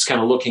market's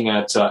kind of looking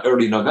at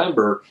early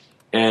November.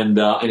 And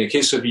in the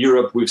case of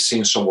Europe, we've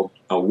seen somewhat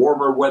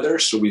warmer weather.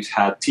 So we've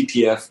had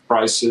TTF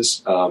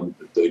prices,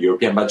 the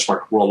European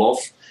benchmark roll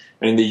off.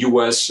 And in the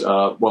U.S.,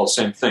 well,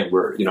 same thing.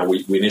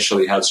 We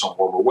initially had some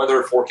warmer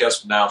weather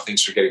forecast, but now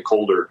things are getting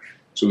colder.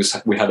 So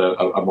we had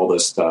a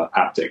modest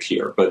uptick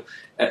here. But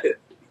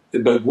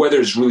weather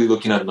is really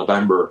looking at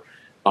November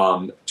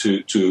the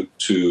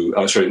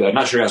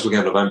natural gas looking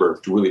at November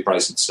to really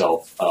price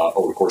itself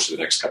over the course of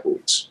the next couple of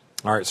weeks.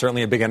 All right,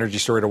 certainly a big energy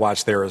story to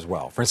watch there as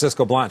well.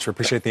 Francisco Blanch, we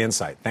appreciate the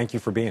insight. Thank you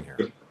for being here.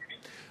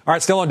 All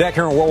right, still on deck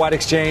here on Worldwide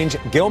Exchange,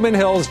 Gilman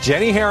Hill's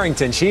Jenny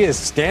Harrington. She is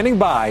standing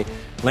by,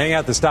 laying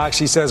out the stocks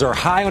she says are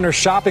high on her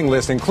shopping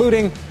list,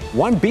 including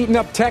one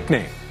beaten-up tech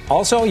name.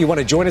 Also, you want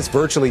to join us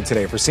virtually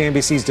today for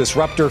CNBC's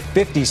Disruptor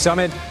 50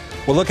 Summit.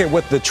 We'll look at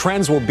what the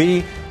trends will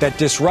be that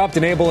disrupt,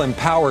 enable,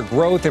 empower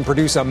growth, and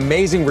produce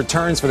amazing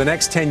returns for the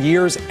next 10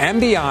 years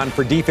and beyond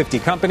for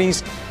D50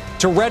 companies.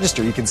 To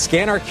register, you can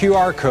scan our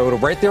QR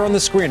code right there on the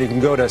screen. You can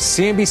go to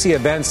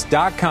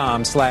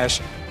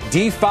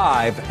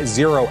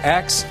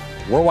cnbcevents.com/D50X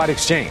Worldwide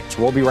Exchange.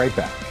 We'll be right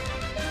back.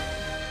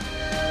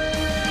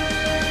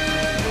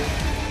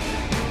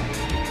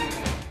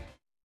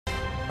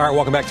 All right,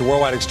 welcome back to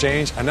Worldwide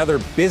Exchange. Another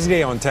busy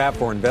day on tap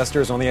for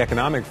investors on the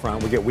economic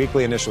front. We get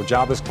weekly initial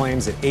jobless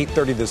claims at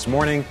 8:30 this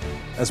morning,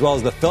 as well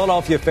as the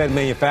Philadelphia Fed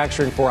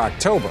manufacturing for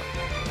October.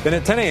 Then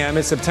at 10 a.m.,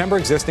 it's September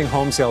existing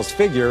home sales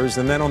figures.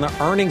 And then on the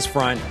earnings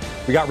front,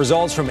 we got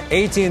results from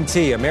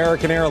AT&T,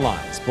 American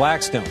Airlines,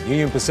 Blackstone,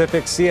 Union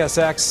Pacific,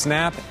 CSX,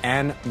 Snap,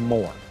 and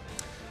more.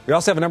 We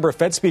also have a number of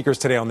Fed speakers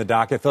today on the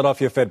docket.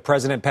 Philadelphia Fed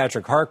President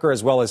Patrick Harker,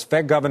 as well as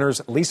Fed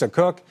Governors Lisa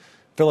Cook,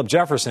 Philip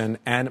Jefferson,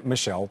 and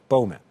Michelle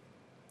Bowman.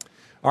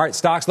 All right,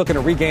 stocks looking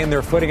to regain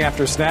their footing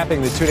after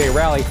snapping the two-day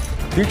rally.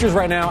 Futures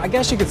right now, I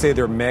guess you could say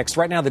they're mixed.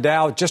 Right now, the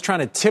Dow just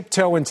trying to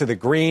tiptoe into the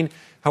green.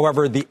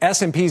 However, the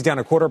S&P's down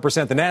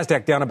 0.25%, the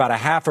Nasdaq down about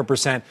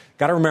 0.5%.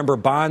 Got to remember,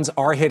 bonds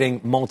are hitting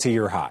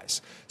multi-year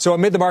highs. So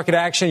amid the market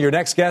action, your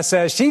next guest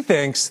says she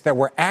thinks that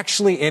we're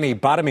actually in a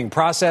bottoming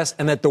process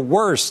and that the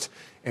worst,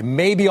 it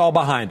may be all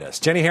behind us.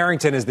 Jenny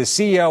Harrington is the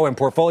CEO and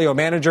portfolio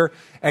manager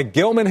at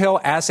Gilman Hill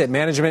Asset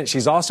Management.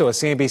 She's also a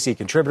CNBC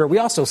contributor. We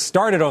also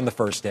started on the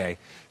first day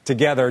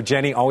together.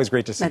 Jenny, always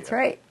great to see you. That's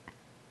right.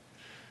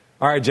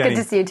 All right, Jenny.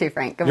 Good to see you too,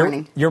 Frank. Good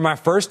morning. You're my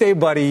first day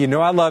buddy. You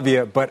know I love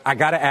you, but I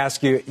got to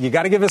ask you, you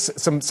got to give us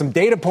some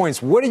data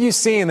points. What are you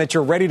seeing that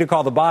you're ready to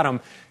call the bottom?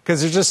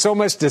 Because there's just so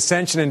much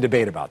dissension and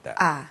debate about that.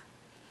 I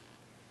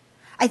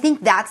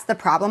think that's the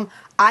problem.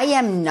 I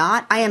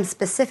am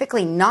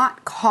specifically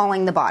not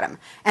calling the bottom.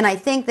 And I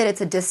think that it's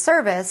a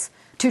disservice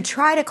to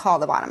try to call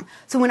the bottom.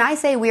 So when I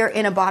say we are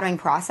in a bottoming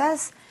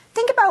process,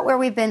 think about where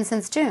we've been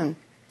since June.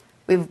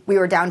 We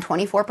were down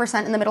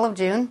 24% in the middle of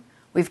June.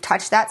 We've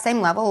touched that same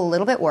level, a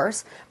little bit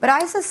worse. But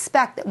I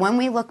suspect that when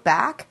we look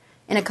back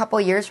in a couple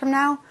years from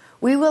now,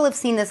 we will have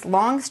seen this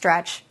long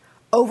stretch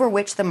over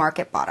which the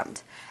market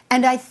bottomed.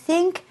 And I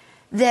think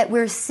that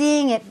we're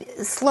seeing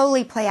it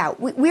slowly play out.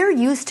 We're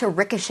used to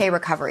ricochet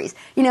recoveries.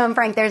 You know, and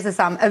Frank, there's this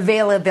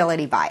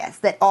availability bias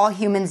that all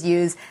humans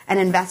use and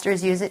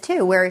investors use it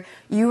too, where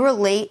you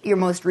relate your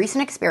most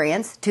recent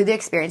experience to the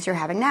experience you're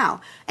having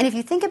now. And if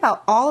you think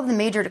about all of the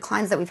major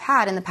declines that we've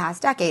had in the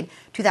past decade,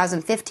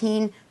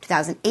 2015,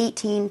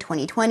 2018,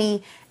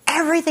 2020,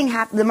 everything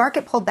happened. The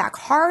market pulled back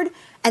hard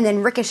and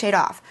then ricocheted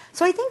off.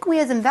 So I think we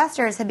as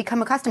investors have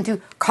become accustomed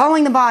to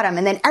calling the bottom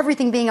and then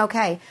everything being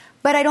okay.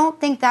 But I don't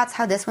think that's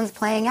how this one's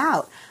playing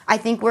out. I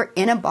think we're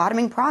in a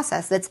bottoming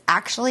process that's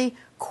actually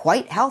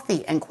quite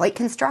healthy and quite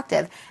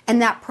constructive.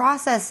 And that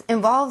process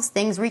involves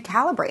things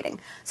recalibrating.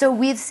 So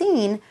we've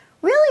seen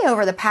really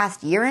over the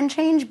past year and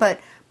change,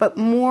 but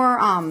more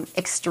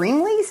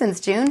extremely since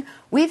June,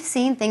 we've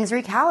seen things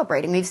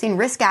recalibrating. We've seen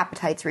risk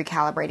appetites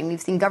recalibrating. We've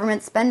seen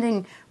government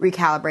spending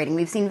recalibrating.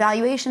 We've seen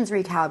valuations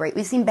recalibrate.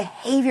 We've seen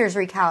behaviors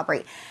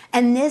recalibrate.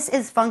 And this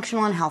is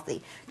functional and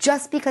healthy.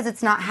 Just because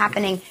it's not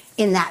happening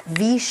in that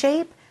V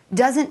shape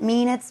doesn't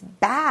mean it's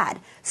bad.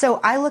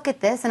 So I look at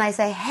this and I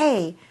say,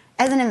 hey,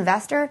 as an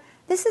investor,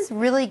 this is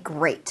really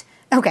great.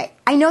 Okay,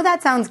 I know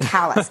that sounds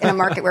callous in a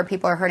market where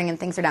people are hurting and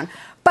things are down.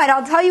 But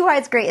I'll tell you why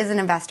it's great as an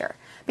investor.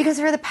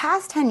 Because for the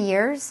past 10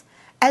 years,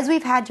 as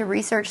we've had to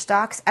research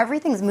stocks,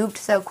 everything's moved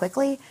so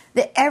quickly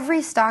that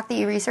every stock that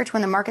you research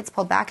when the market's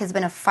pulled back has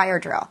been a fire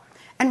drill.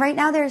 And right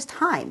now there's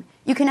time.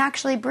 You can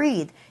actually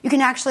breathe. You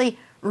can actually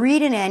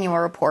read an annual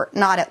report,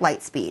 not at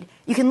light speed.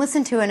 You can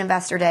listen to an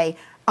Investor Day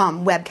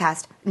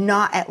webcast,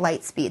 not at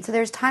light speed. So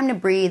there's time to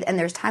breathe and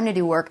there's time to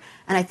do work.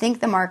 And I think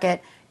the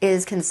market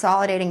is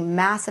consolidating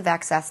massive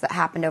excess that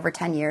happened over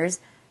 10 years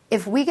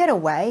if we get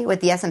away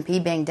with the S&P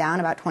being down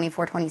about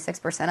 24,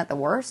 26% at the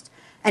worst,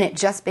 and it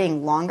just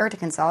being longer to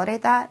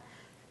consolidate that,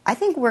 I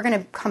think we're going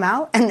to come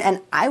out,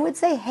 and I would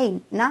say,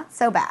 hey, not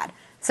so bad.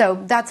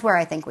 So that's where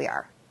I think we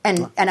are.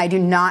 And I do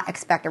not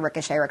expect a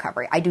ricochet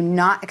recovery. I do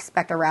not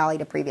expect a rally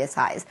to previous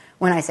highs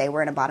when I say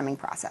we're in a bottoming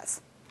process.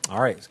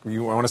 All right.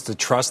 You want us to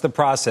trust the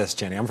process,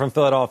 Jenny. I'm from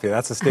Philadelphia.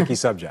 That's a sticky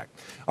subject.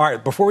 All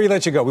right. Before we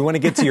let you go, we want to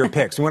get to your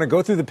picks. We want to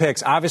go through the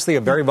picks. Obviously,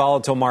 a very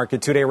volatile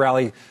market. Two-day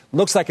rally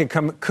looks like it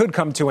could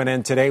come to an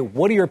end today.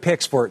 What are your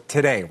picks for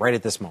today, right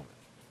at this moment?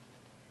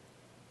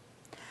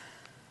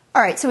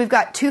 All right, so we've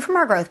got 2 from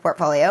our growth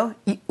portfolio,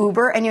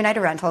 Uber and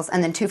United Rentals,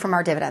 and then 2 from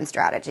our dividend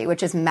strategy,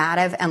 which is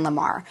Mativ and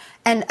Lamar.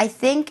 And I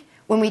think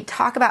when we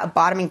talk about a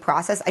bottoming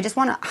process, I just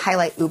want to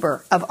highlight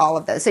Uber of all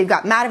of those. So you've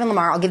got Mativ and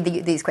Lamar. I'll give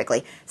these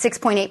quickly.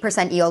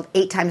 6.8% yield,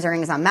 8 times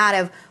earnings on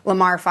Mativ.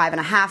 Lamar,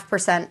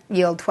 5.5%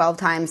 yield, 12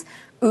 times.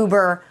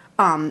 Uber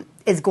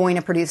is going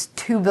to produce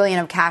 $2 billion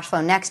of cash flow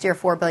next year,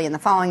 $4 billion the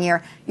following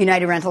year.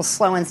 United Rentals,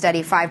 slow and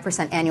steady,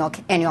 5%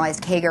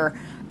 annualized CAGR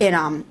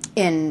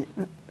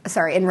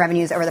in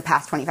revenues over the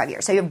past 25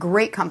 years. So you have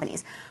great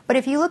companies. But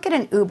if you look at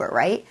an Uber,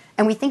 right,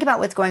 and we think about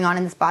what's going on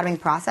in this bottoming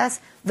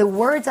process, the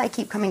words I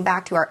keep coming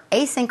back to are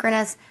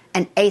asynchronous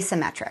and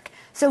asymmetric.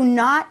 So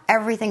not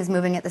everything's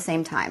moving at the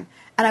same time.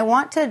 And I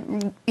want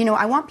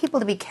people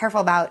to be careful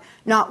about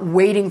not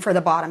waiting for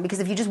the bottom, because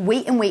if you just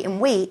wait and wait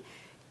and wait,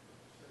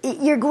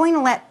 you're going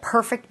to let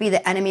perfect be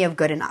the enemy of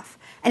good enough.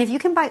 And if you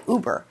can buy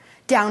Uber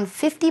down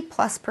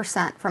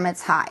 50+% from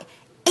its high,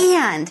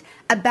 and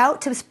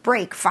about to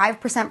break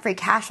 5% free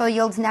cash flow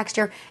yields next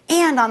year,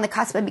 and on the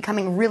cusp of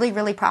becoming really,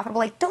 really profitable,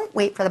 like, don't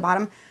wait for the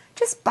bottom.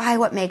 Just buy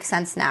what makes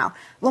sense now.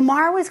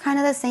 Lamar was kind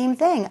of the same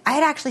thing. I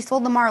had actually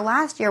sold Lamar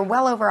last year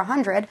well over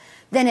 100.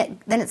 Then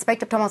it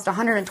spiked up to almost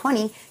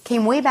 120,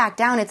 came way back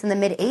down. It's in the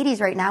mid-80s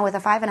right now with a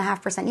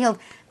 5.5% yield.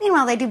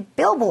 Meanwhile, they do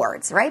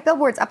billboards, right?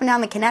 Billboards up and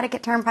down the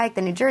Connecticut Turnpike,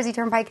 the New Jersey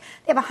Turnpike.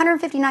 They have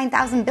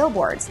 159,000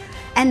 billboards.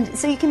 And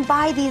so you can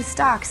buy these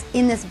stocks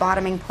in this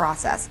bottoming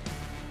process.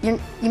 You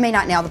may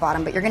not nail the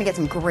bottom, but you're going to get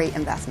some great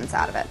investments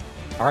out of it.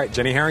 All right,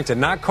 Jenny Harrington,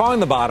 not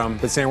calling the bottom,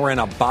 but saying we're in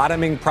a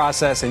bottoming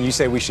process, and you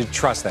say we should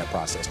trust that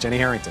process. Jenny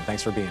Harrington,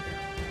 thanks for being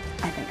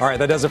here. All right,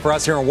 that does it for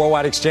us here on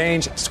Worldwide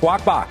Exchange.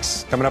 Squawk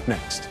Box coming up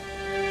next.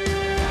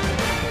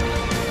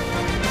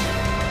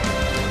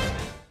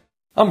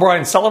 I'm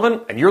Brian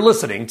Sullivan, and you're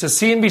listening to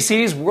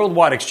CNBC's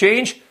Worldwide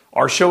Exchange.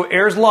 Our show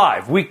airs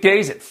live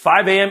weekdays at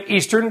 5 a.m.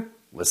 Eastern.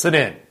 Listen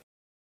in.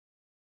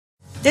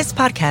 This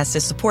podcast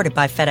is supported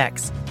by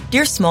FedEx.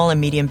 Dear small and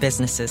medium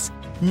businesses,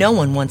 no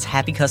one wants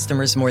happy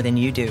customers more than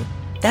you do.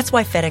 That's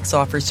why FedEx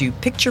offers you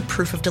picture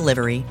proof of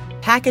delivery,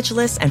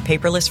 packageless and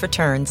paperless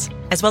returns,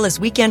 as well as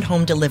weekend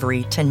home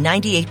delivery to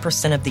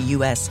 98% of the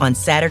U.S. on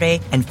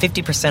Saturday and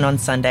 50% on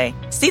Sunday.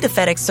 See the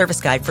FedEx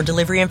service guide for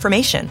delivery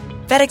information.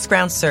 FedEx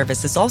Ground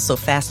service is also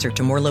faster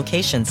to more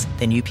locations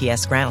than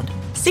UPS Ground.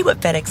 See what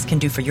FedEx can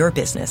do for your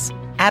business.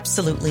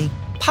 Absolutely,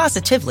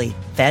 positively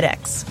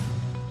FedEx.